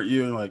remember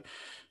you like,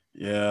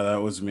 "Yeah,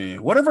 that was me."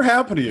 Whatever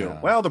happened to you? Yeah.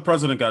 Well, the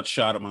president got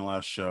shot at my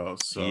last show,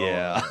 so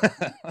Yeah.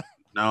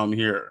 now I'm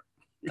here.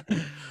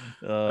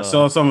 I uh,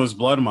 still have some of his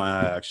blood in my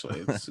eye.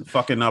 Actually, it's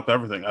fucking up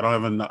everything. I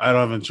don't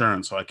have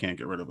insurance, so I can't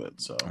get rid of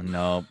it. So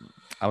no.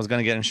 I was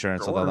gonna get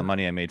insurance with all the sure.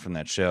 money I made from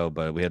that show,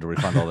 but we had to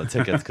refund all the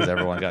tickets because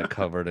everyone got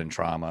covered in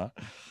trauma.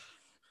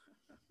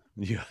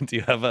 Do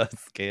you have a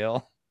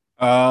scale?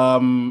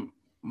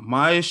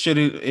 My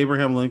shitty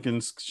Abraham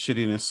Lincoln's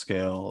shittiness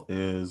scale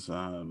is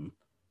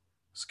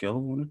scale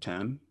of 1 to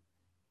 10,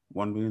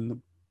 1 being the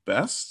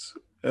best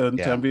and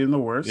Yeah. 10 being the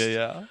Yeah, worst.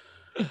 yeah.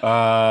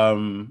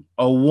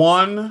 A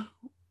 1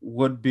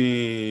 would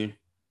be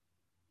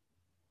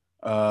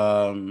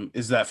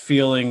is that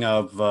feeling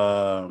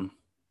of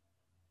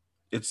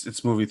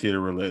it's movie theater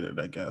related,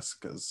 I guess,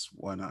 because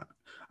why not?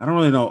 I don't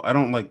really know. I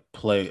don't like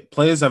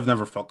plays. I've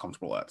never felt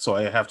comfortable at, so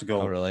I have to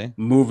Oh, go really?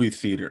 movie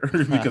theater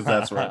because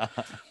that's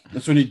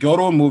when you go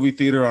to a movie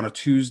theater on a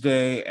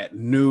Tuesday at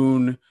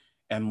noon,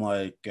 and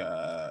like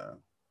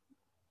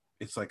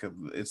it's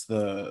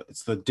the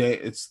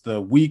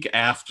week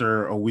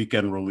after a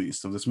weekend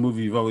release of this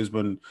movie you've always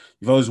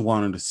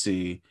wanted to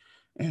see,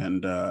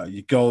 and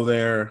you go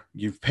there,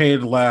 you've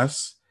paid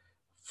less.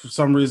 For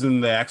some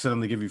reason, they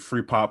accidentally give you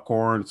free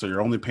popcorn, so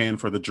you're only paying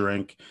for the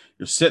drink.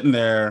 You're sitting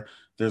there.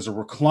 There's a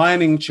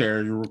reclining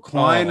chair. You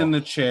recline in Oh,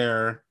 the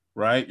chair,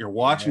 right? You're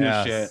watching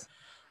the shit, yes.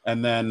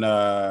 and then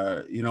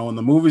when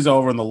the movie's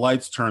over and the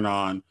lights turn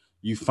on,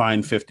 you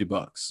find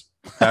 $50.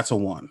 That's a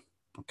one.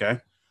 Okay.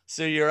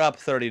 So you're up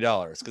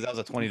 $30 because that was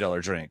a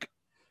 $20 drink.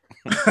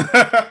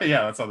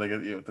 Yeah, that's how they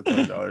get you with the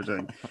 $20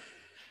 drink.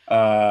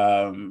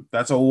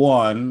 That's a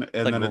one,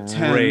 It's and a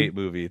then great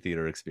movie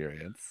theater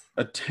experience.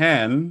 a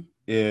 10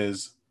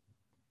 is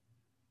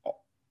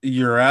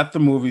you're at the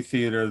movie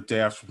theater the day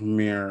after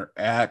premiere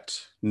at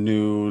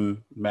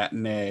noon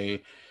matinee.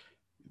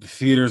 The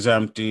theater's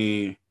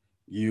empty.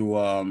 You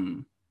are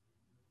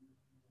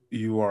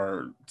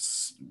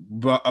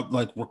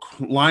like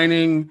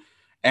reclining.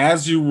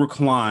 As you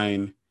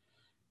recline,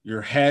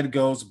 your head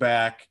goes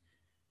back,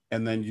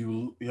 and then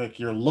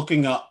you're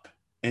looking up,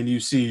 and you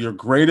see your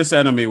greatest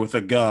enemy with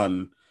a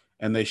gun,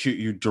 and they shoot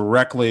you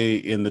directly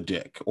in the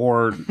dick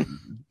or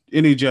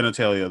any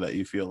genitalia that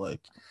you feel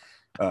like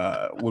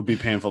would be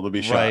painful to be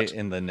Right shot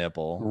in the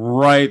nipple.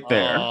 right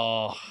there.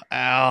 Oh,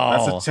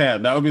 That's a ow.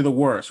 10. That would be the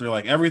worst. You're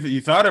like everything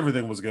you thought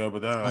everything was good,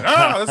 but then like,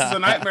 oh, this is a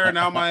nightmare.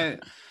 My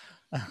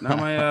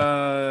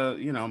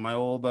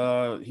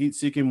old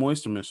heat-seeking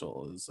moisture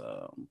missile is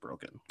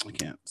broken. I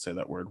can't say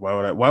that word.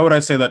 Why would I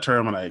say that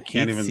term and I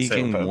can't even say it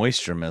Heat-seeking without.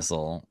 moisture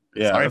misstle.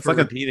 Yeah, Sorry that's for like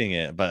a repeating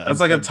it, but I'm that's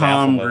like a so baffled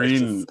Tom by what you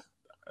Green. just-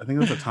 I think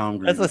that's a Tom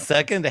Green That's the reference.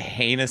 second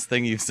heinous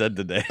thing you've said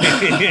today.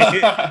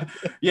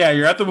 Yeah,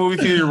 you're at the movie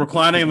theater, you're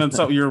reclining, and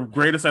then your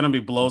greatest enemy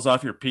blows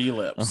off your pee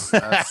lips.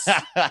 That's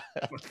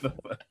what the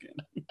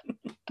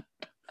fucking.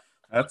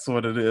 That's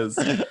what it is.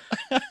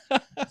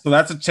 So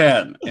that's a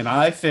 10. And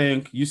I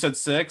think you said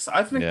 6.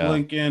 I think Yeah.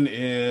 Lincoln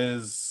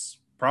is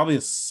probably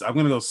I'm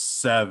gonna go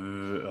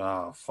 7.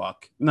 Oh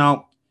fuck.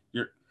 No,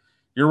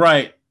 you're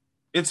right.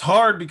 It's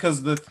hard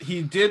because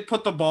he did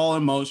put the ball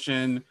in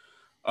motion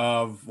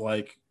of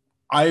like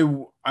I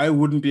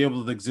wouldn't be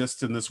able to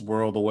exist in this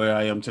world the way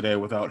I am today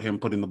without him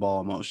putting the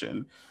ball in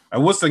motion. I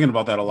was thinking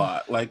about that a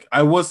lot. Like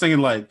I was thinking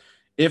like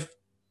if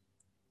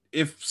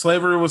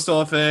slavery was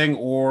still a thing,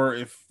 or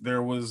if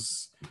there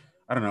was,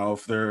 I don't know,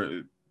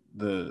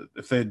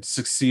 if they'd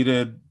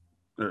succeeded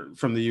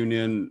from the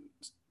Union.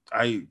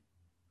 I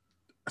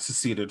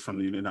seceded from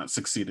the Union, not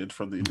succeeded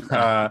from the Union.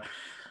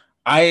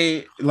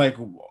 I like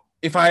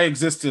if I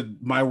existed,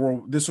 my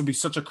world, this would be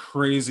such a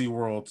crazy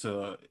world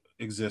to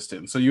exist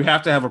in. So you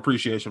have to have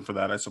appreciation for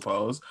that, I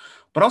suppose.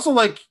 But also,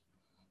 like,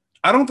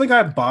 I don't think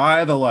I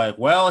buy the like,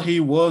 well, he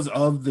was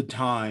of the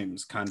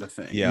times kind of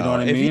thing. Yeah, you know what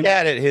I if mean? he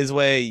had it his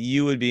way,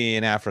 you would be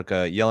in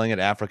Africa yelling at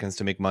Africans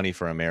to make money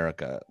for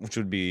America, which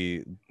would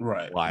be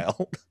Right. wild.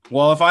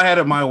 Well, if I had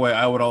it my way,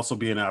 I would also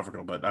be in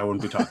Africa, but I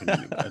wouldn't be talking to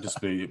anybody. I'd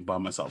just be by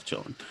myself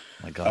chilling.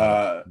 My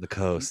God, the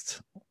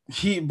coast.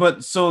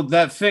 But so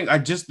that thing, I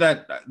just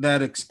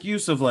that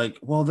excuse of like,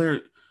 well,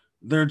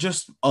 they're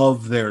just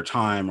of their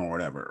time or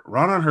whatever.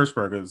 Ronan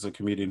Hertzberg is a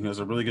comedian who has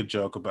a really good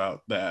joke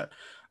about that,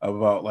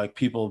 about like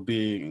people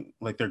being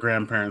like their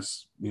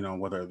grandparents,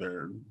 whether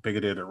they're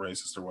bigoted or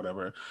racist or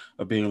whatever,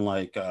 of being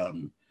like,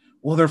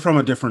 well, they're from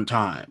a different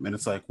time, and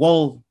it's like,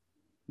 well,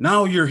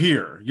 now you're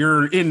here,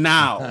 you're in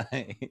now.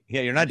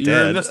 Yeah, you're not You're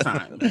dead in this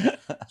time.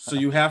 So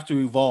you have to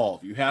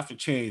evolve, you have to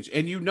change.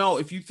 And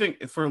if you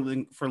think for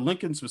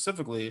Lincoln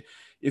specifically,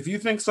 if you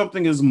think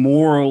something is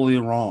morally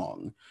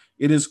wrong,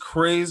 it is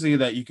crazy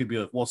that you could be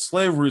like, well,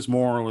 slavery is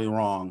morally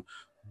wrong,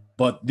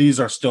 but these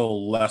are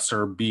still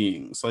lesser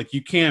beings. Like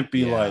you can't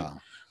be like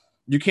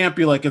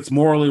it's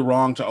morally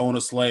wrong to own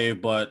a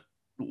slave, but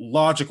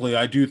logically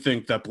I do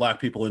think that black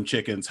people and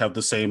chickens have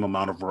the same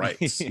amount of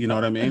rights. You know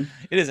what I mean?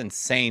 It is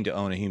insane to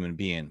own a human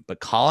being, but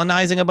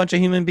colonizing a bunch of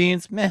human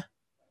beings, meh,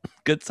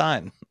 good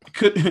sign.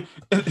 It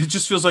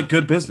just feels like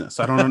good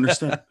business. I don't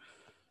understand.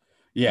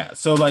 Yeah,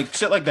 so like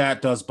shit like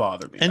that does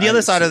bother me. And the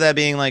other side of that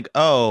being like,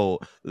 oh,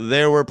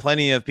 there were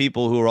plenty of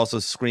people who were also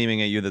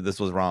screaming at you that this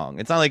was wrong.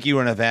 It's not like you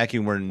were in a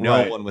vacuum where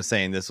no one was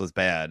saying this was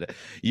bad.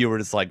 You were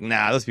just like,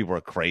 nah, those people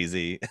are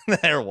crazy.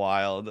 They're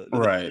wild.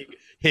 Right.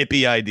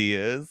 Hippie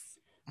ideas.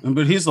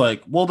 But he's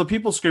like, well, the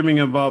people screaming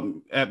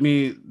at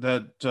me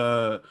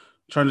that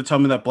trying to tell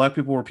me that black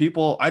people were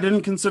people, I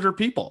didn't consider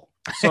people.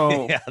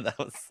 So yeah, that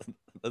was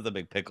a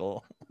big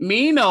pickle.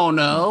 Me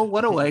no.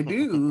 What do I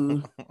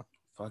do?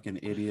 Fucking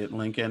idiot,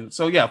 Lincoln.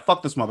 So yeah,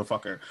 fuck this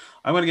motherfucker.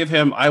 I will give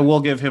him a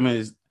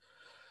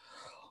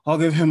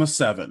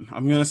 7.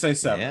 I'm gonna say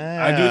 7.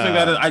 Yeah. I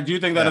do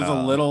think that is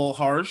a little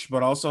harsh,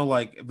 but also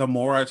like the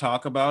more I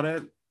talk about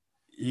it,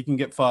 he can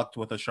get fucked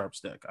with a sharp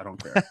stick. I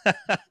don't care.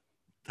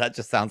 That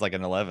just sounds like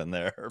an 11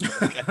 there.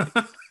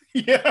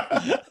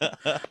 Yeah,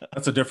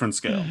 that's a different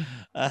scale.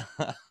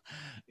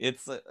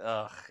 It's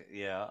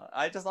yeah.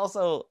 I just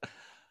also,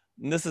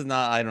 this is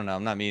not, I don't know,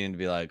 I'm not meaning to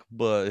be like,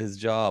 but his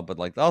job, but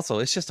like also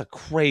it's just a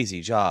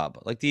crazy job.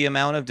 Like the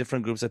amount of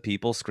different groups of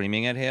people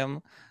screaming at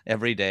him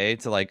every day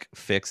to like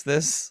fix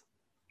this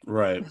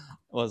Right.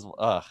 was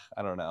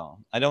I don't know.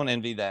 I don't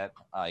envy that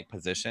like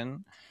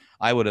position.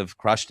 I would have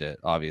crushed it,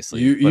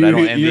 obviously, but I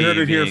don't envy you heard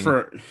it here being.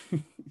 for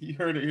you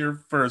heard it here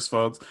first,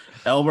 folks.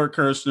 Albert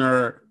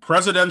Kirshner,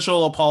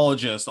 presidential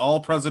apologist. All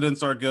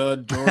presidents are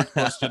good. George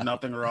Bush did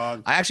nothing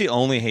wrong. I actually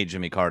only hate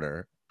Jimmy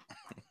Carter.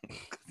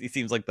 He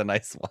seems like the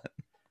nice one.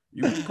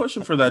 You've been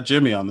pushing for that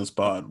Jimmy on this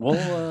pod.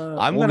 Well,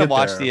 I'm gonna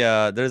watch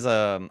there's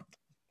a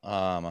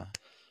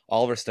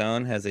Oliver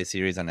Stone has a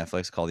series on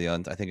Netflix called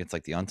I think it's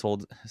like the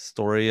Untold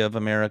Story of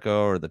America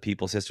or the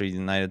People's History of the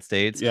United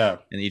States. Yeah.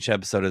 And each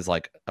episode is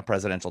like a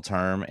presidential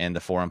term and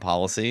the foreign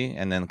policy,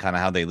 and then kind of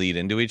how they lead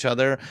into each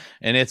other.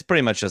 And it's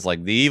pretty much just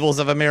like the evils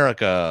of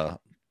America.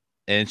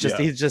 And it's just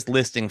he's just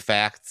listing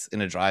facts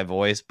in a dry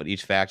voice, but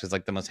each fact is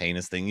like the most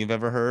heinous thing you've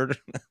ever heard.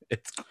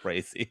 It's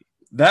crazy.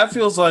 That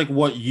feels like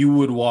what you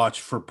would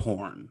watch for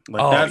porn.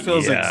 Like that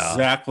feels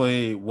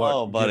exactly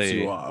what gets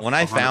you off. When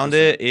I 100%. Found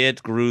it,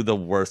 it grew the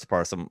worst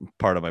part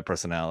of my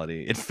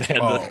personality. It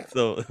fed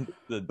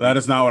that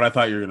is not what I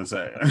thought you were gonna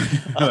say.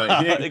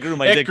 It grew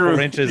my dick 4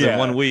 inches in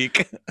 1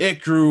 week.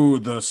 It grew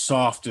the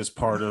softest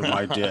part of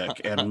my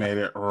dick and made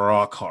it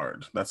rock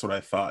hard. That's what I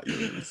thought you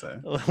were gonna say.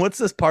 What's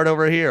this part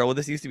over here? Well,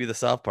 this used to be the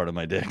soft part of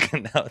my dick,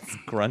 and now it's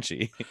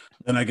crunchy.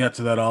 Then I got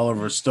to that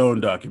Oliver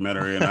Stone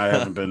documentary, and I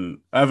haven't been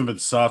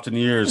soft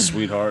in years,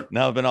 sweetheart.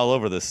 Now I've been all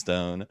over this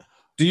stone.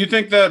 Do you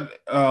think that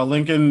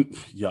Lincoln?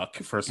 Yuck.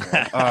 First of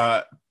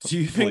all, do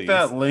you think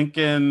that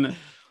Lincoln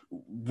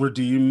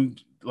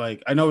redeemed?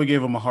 Like, I know we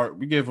gave him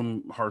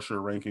harsher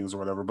rankings or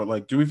whatever, but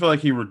like, do we feel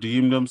like he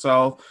redeemed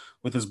himself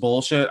with his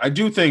bullshit? I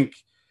do think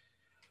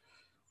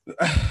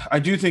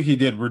he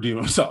did redeem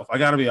himself. I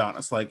got to be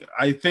honest. Like,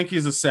 I think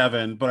he's a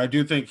 7, but I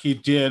do think he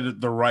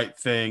did the right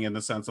thing in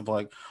the sense of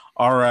like,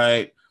 all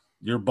right,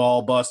 you're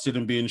ball busted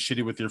and being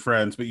shitty with your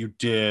friends, but you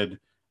did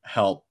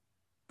help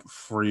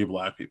free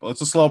Black people.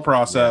 It's a slow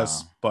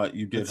process, but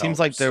you did. It seems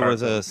like there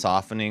was a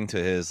softening to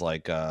his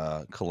like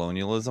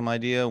colonialism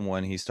idea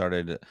when he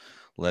started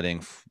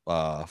letting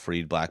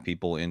freed Black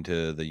people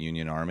into the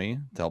Union Army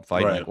to help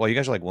fight. Right. Like, well, you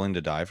guys are like willing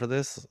to die for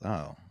this? Oh,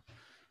 all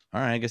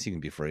right, I guess you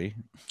can be free.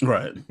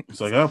 Right. It's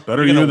like, oh,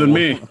 better you than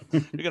me.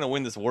 You're gonna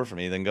win this war for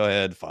me, then go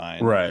ahead,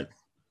 fine. Right.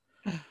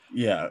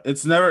 Yeah,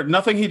 it's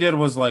nothing he did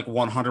was like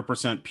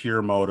 100%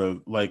 pure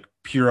motive, like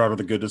pure out of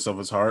the goodness of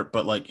his heart,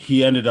 but like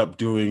he ended up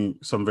doing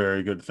some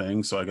very good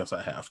things, so I guess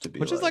I have to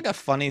be. Which is like a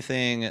funny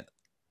thing.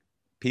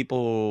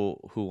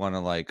 People who want to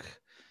like,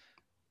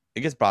 it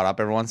gets brought up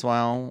every once in a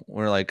while.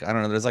 We're like, I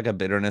don't know, there's like a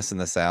bitterness in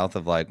the South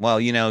of like, well,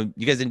 you know,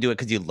 you guys didn't do it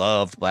because you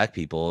loved Black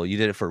people. You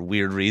did it for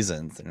weird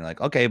reasons. And you're like,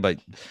 okay, but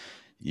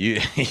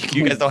you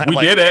guys don't have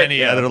like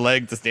any other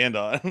leg to stand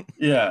on.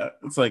 Yeah,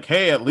 it's like,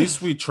 hey, at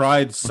least we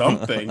tried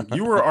something.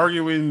 You were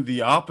arguing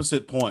the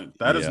opposite point.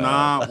 That is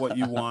not what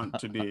you want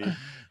to be.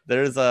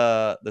 There's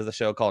a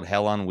show called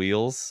Hell on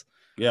Wheels.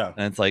 Yeah,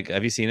 and it's like,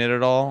 have you seen it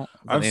at all?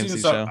 I've seen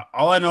some.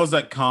 All I know is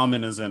that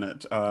Common is in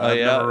it. I've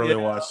never really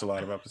watched a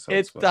lot of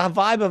episodes. The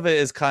vibe of it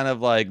is kind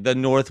of like the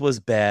North was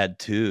bad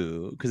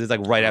too, because it's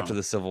like right after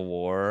the Civil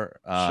War,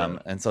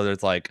 and so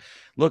there's like,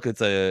 look,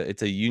 it's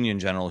a Union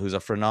general who's a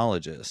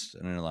phrenologist,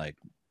 and they're like,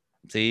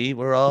 see,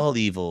 we're all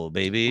evil,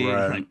 baby.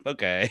 Right. Like,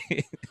 okay.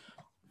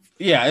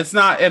 Yeah, it's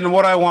not. And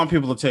what I want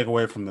people to take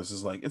away from this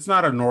is like, it's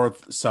not a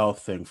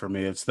North-South thing for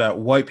me. It's that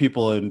white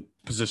people in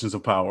positions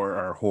of power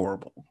are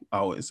horrible.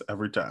 Always,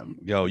 every time.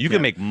 Yo, you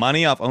can make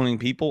money off owning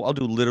people. I'll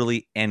do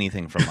literally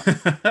anything for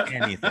money.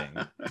 Anything.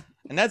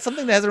 And that's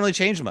something that hasn't really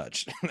changed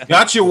much.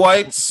 Got you,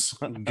 whites.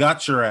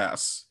 Got your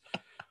ass.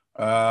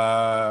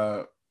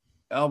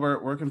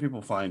 Albert, where can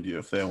people find you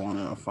if they want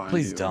to find you?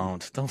 Please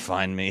don't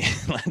find me.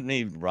 Let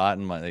me rot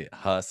in my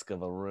husk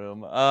of a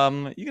room.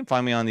 You can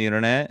find me on the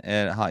internet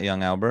at Hot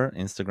Young Albert,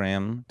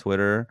 Instagram,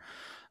 Twitter.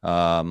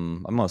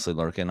 I'm mostly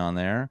lurking on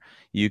there.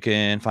 You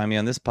can find me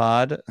on this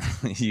pod.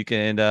 You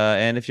can,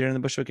 and if you're in the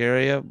Bushwick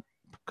area,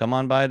 come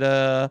on by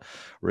to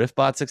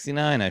Riffbot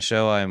 69.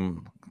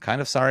 I'm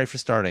kind of sorry for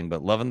starting,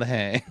 but loving the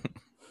hang.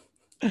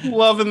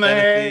 Loving the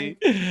hang.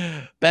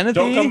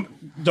 Benefit.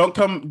 Don't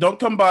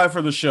come by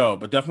for the show,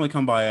 but definitely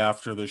come by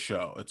after the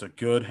show. It's a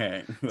good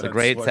hang. It's a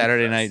great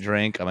Saturday night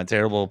drink. I'm a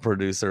terrible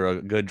producer,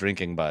 a good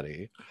drinking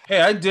buddy.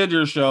 Hey, I did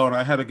your show and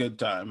I had a good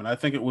time, and I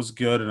think it was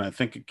good, and I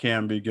think it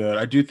can be good.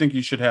 I do think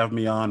you should have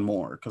me on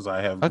more because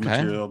I have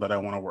material that I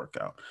want to work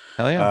out.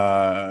 Hell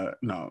yeah.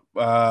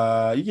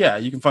 Yeah,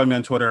 you can find me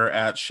on Twitter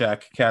at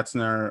Shaq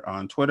Katzner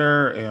on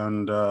Twitter,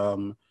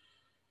 and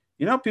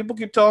you know, people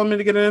keep telling me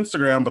to get an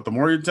Instagram, but the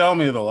more you tell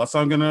me, the less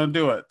I'm going to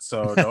do it.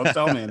 So don't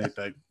tell me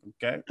anything.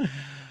 Okay.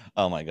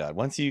 Oh my God.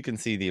 Once you can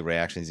see the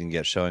reactions you can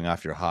get showing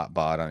off your hot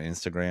bod on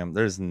Instagram,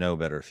 there's no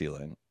better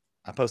feeling.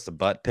 I post a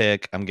butt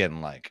pic. I'm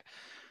getting like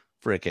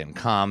freaking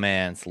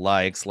comments,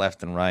 likes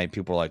left and right.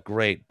 People are like,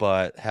 great,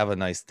 but have a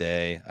nice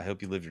day. I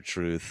hope you live your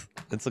truth.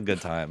 It's a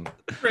good time.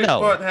 Great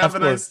No, butt. Have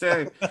of a nice course.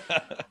 day.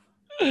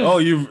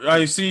 Oh,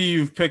 I see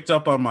you've picked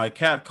up on my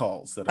cat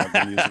calls that I've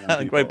been using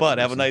on Great people butt.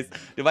 Have a recently.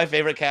 nice. Dude, my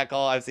favorite cat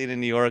call I've seen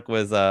in New York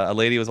was a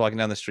lady was walking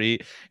down the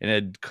street and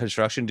a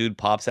construction dude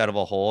pops out of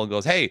a hole and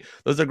goes, "Hey,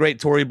 those are great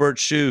Tory Burch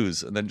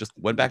shoes," and then just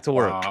went back to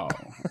work. Wow,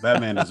 that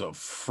man is a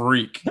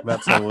freak.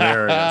 That's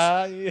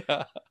hilarious.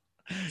 Yeah,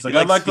 It's he like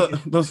I'd likes like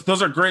feet.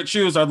 those are great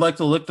shoes. I'd like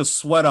to lick the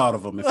sweat out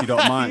of them if you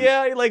don't mind.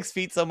 Yeah, he likes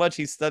feet so much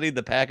he studied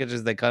the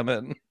packages they come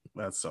in.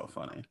 That's so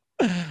funny.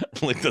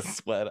 Like the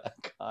sweat.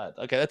 God.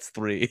 Okay, that's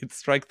three. It's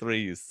strike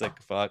three. You sick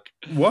fuck.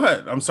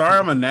 What? I'm sorry.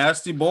 I'm a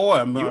nasty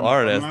boy. You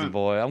are a I'm nasty not.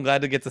 boy. I'm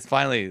glad to get to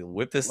finally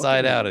whip this Look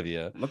at side out me. of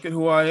you. Look at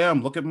who I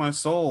am. Look at my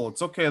soul.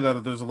 It's okay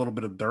that there's a little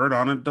bit of dirt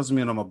on it. Doesn't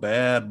mean I'm a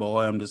bad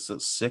boy. I'm just a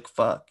sick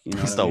fuck. You know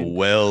what Just I a mean?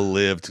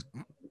 well-lived,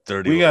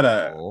 dirty We little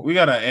gotta soul. we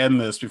gotta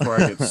end this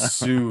before I get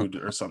sued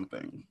or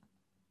something.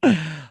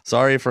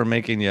 Sorry for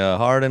making you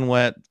hard and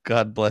wet.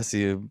 God bless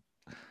you.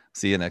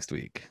 See you next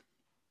week.